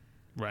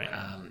 Right.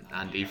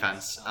 On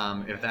defense.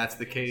 If that's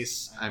the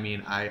case,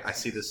 I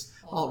see this,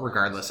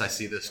 regardless, I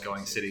see this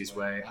going City's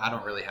way. I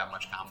don't really have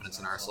much confidence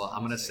in Arsenal. I'm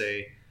going to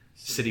say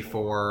City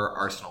 4,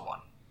 Arsenal 1.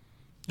 All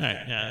right,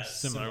 yeah,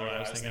 similar to what I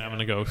was thinking. I'm going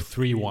to go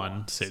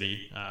 3-1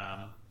 City.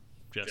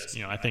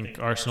 I think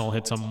Arsenal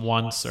hits them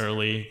once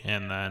early,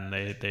 and then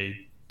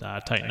they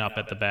tighten up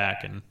at the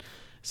back, and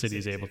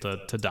City's able to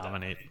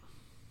dominate.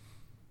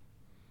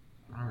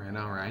 All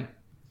right.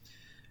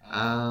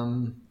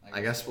 I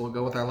guess we'll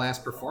go with our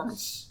last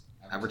performance,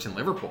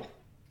 Everton-Liverpool.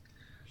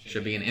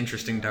 Should be an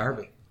interesting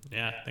derby.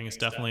 Yeah, I think it's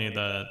definitely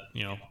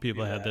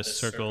people had this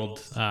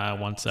circled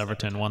once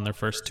Everton won their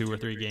first 2 or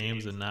 3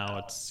 games, and now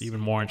it's even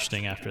more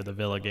interesting after the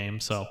Villa game.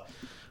 So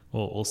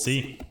we'll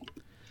see.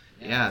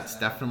 Yeah, it's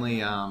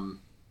definitely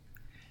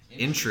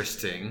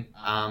interesting.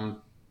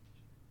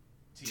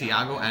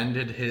 Thiago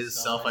ended his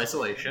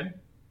self-isolation,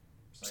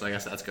 so I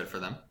guess that's good for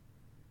them.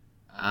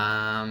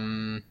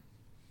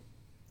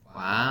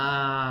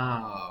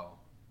 Wow.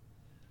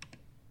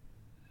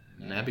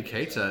 Naby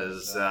Keita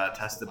is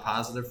tested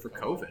positive for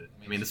COVID.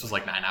 This was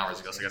like 9 hours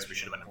ago, so I guess we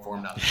should have been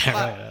informed on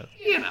that.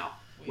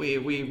 But, we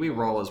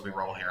roll as we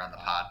roll here on the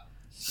pod.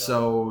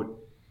 So,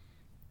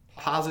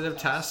 positive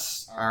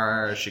tests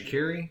are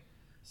Shaqiri,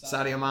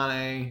 Sadio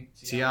Mane,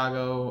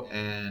 Thiago,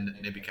 and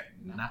Naby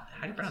Keita.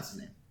 How do you pronounce his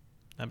name?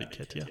 Naby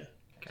Keita.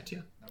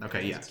 Keita?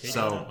 Okay, yeah.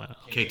 So,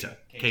 Keita.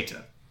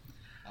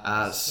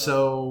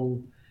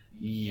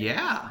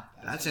 Yeah,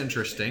 that's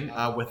interesting.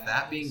 With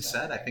that being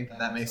said, I think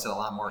that makes it a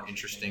lot more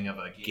interesting of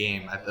a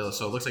game.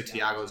 So it looks like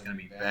Thiago is going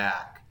to be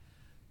back,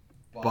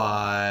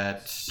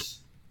 but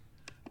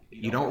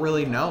you don't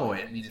really know.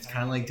 It's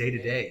kind of like day to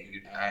day.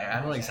 I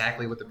don't know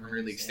exactly what the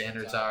Premier League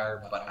standards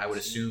are, but I would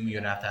assume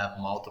you'd have to have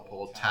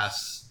multiple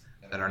tests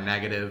that are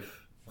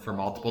negative for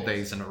multiple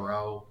days in a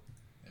row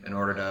in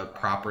order to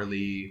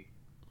properly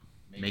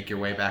make your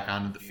way back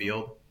onto the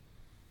field.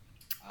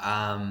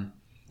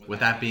 With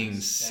that being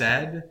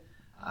said,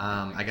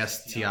 I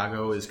guess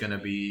Thiago is going to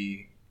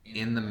be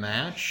in the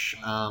match.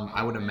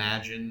 I would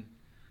imagine,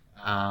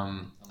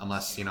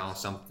 unless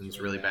something's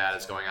really bad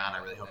is going on. I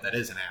really hope that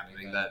isn't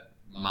happening. That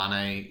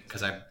Mane,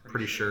 because I'm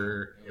pretty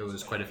sure it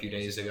was quite a few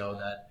days ago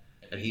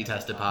that he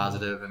tested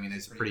positive.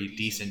 There's a pretty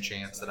decent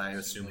chance that I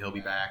assume he'll be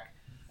back.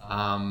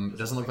 It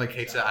doesn't look like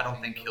Keita. I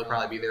don't think he'll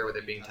probably be there with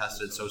it being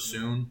tested so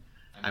soon.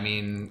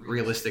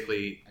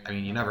 Realistically,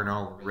 you never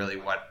know really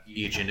what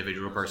each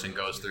individual person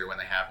goes through when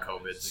they have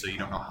COVID, so you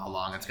don't know how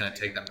long it's going to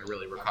take them to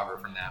really recover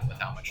from that with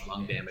how much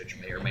lung damage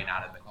may or may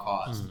not have been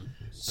caused.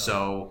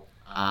 So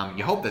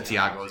you hope that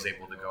Thiago is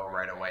able to go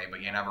right away,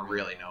 but you never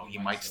really know. He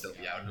might still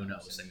be out. Who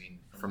knows?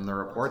 From the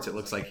reports, it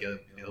looks like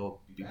he'll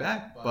be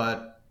back,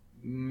 but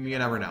you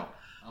never know.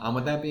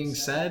 With that being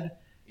said,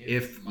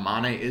 if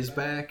Mane is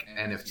back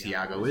and if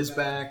Thiago is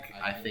back,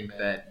 I think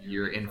that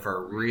you're in for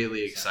a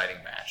really exciting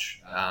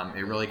match.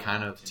 It really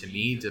kind of, to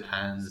me,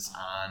 depends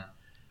on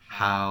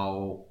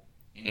how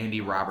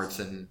Andy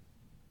Robertson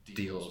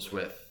deals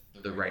with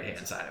the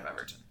right-hand side of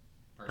Everton.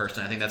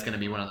 Personally, I think that's going to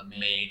be one of the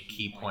main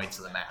key points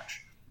of the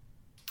match.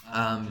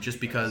 Just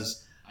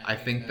because I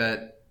think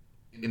that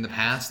in the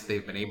past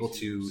they've been able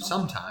to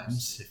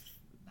sometimes,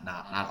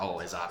 not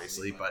always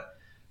obviously, but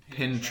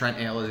pin Trent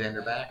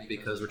Alexander back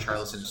because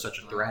Richarlison is such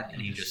a threat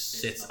and he just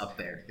sits up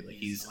there.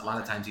 A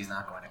lot of times he's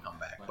not going to come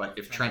back. But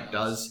if Trent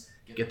does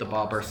get the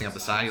ball bursting up the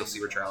side, you'll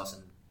see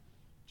Richarlison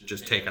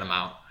just taking him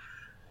out.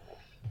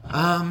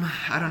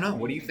 I don't know.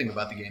 What do you think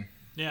about the game?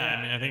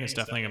 Yeah, I think it's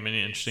definitely going to be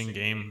an interesting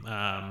game.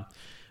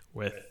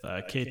 With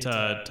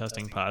Keita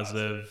testing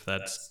positive,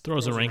 that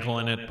throws a wrinkle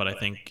in it, but I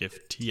think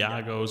if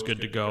Thiago is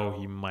good to go,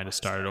 he might have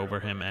started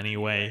over him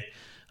anyway.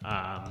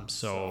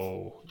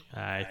 So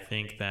I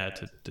think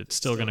that it's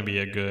still going to be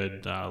a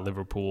good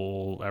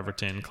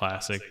Liverpool-Everton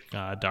classic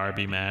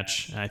derby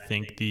match. I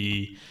think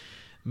the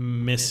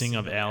missing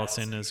of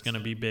Alisson is going to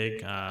be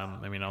big. I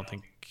don't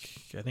think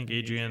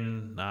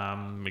Adrian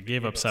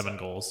gave up 7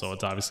 goals, so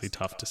it's obviously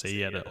tough to say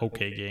he had an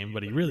okay game,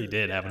 but he really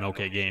did have an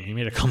okay game. He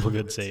made a couple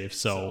good saves,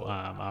 so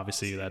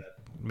obviously that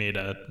made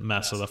a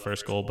mess of the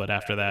first goal, but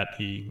after that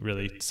he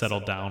really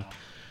settled down.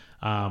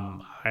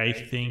 I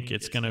think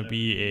it's going to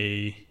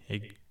be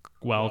a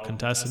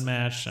well-contested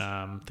match.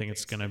 I think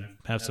it's going to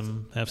have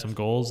some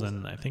goals,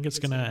 and I think it's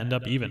going to end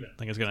up even. I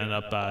think it's going to end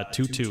up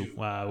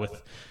 2-2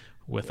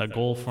 with a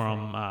goal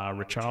from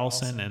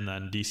Richarlison, and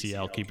then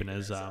DCL keeping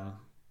his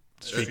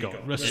streak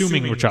going.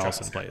 Assuming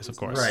Richarlison plays, of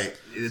course. Right.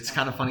 It's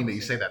kind of funny that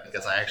you say that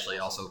because I actually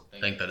also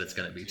think that it's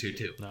going to be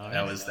 2-2.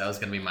 That was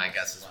going to be my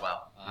guess as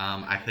well.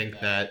 I think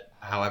that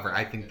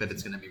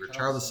it's going to be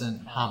Richarlison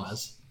and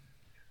Hamas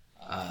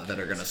that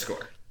are going to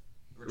score.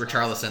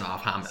 Richarlison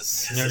off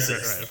Hamas.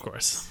 Right, of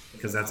course.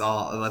 Because that's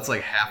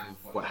like half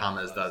of what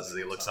Hamas does is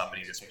he looks up and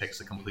he just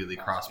picks a completely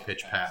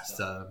cross-pitch pass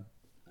to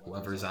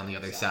whoever's on the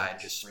other side,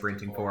 just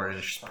sprinting forward, and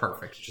it's just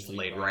perfect. It's just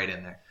laid right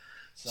in there.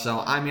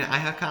 So, I mean, I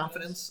have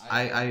confidence.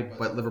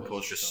 But Liverpool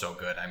is just so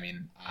good. I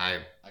mean,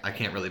 I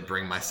can't really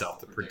bring myself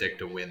to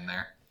predict a win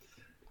there.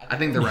 I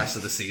think the rest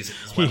of the season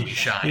is when we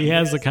shine. He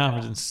has the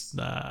confidence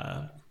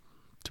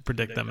to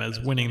predict them as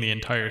winning the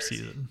entire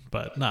season,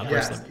 but not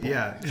versus Liverpool.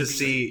 Yeah, because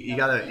you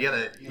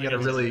gotta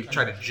really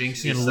try to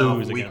jinx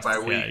yourself week by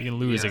week. Yeah, you can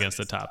lose against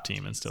the top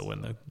team and still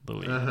win the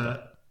league.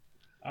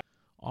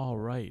 All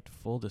right,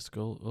 full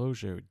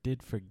disclosure,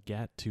 did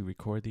forget to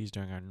record these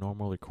during our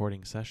normal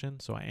recording session,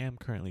 so I am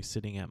currently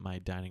sitting at my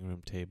dining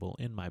room table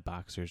in my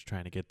boxers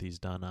trying to get these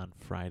done on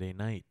Friday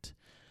night.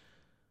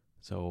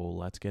 So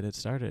let's get it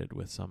started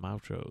with some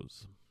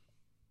outros.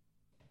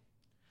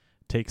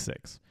 Take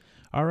 6.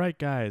 All right,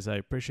 guys, I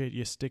appreciate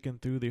you sticking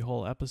through the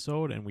whole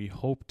episode, and we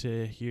hope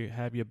to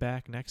have you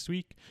back next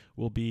week.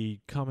 We'll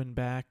be coming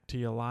back to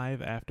you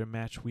live after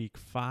match week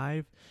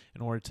 5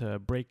 in order to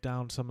break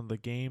down some of the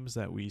games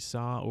that we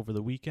saw over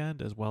the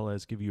weekend, as well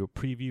as give you a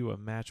preview of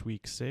match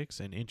week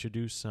 6 and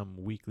introduce some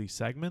weekly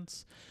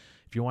segments.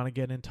 If you want to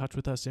get in touch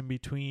with us in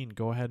between,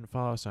 go ahead and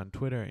follow us on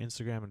Twitter,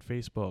 Instagram, and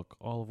Facebook,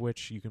 all of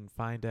which you can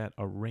find at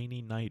A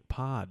Rainy Night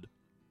Pod.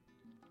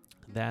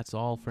 That's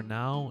all for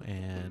now,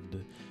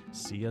 and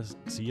see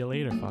you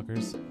later,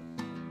 fuckers.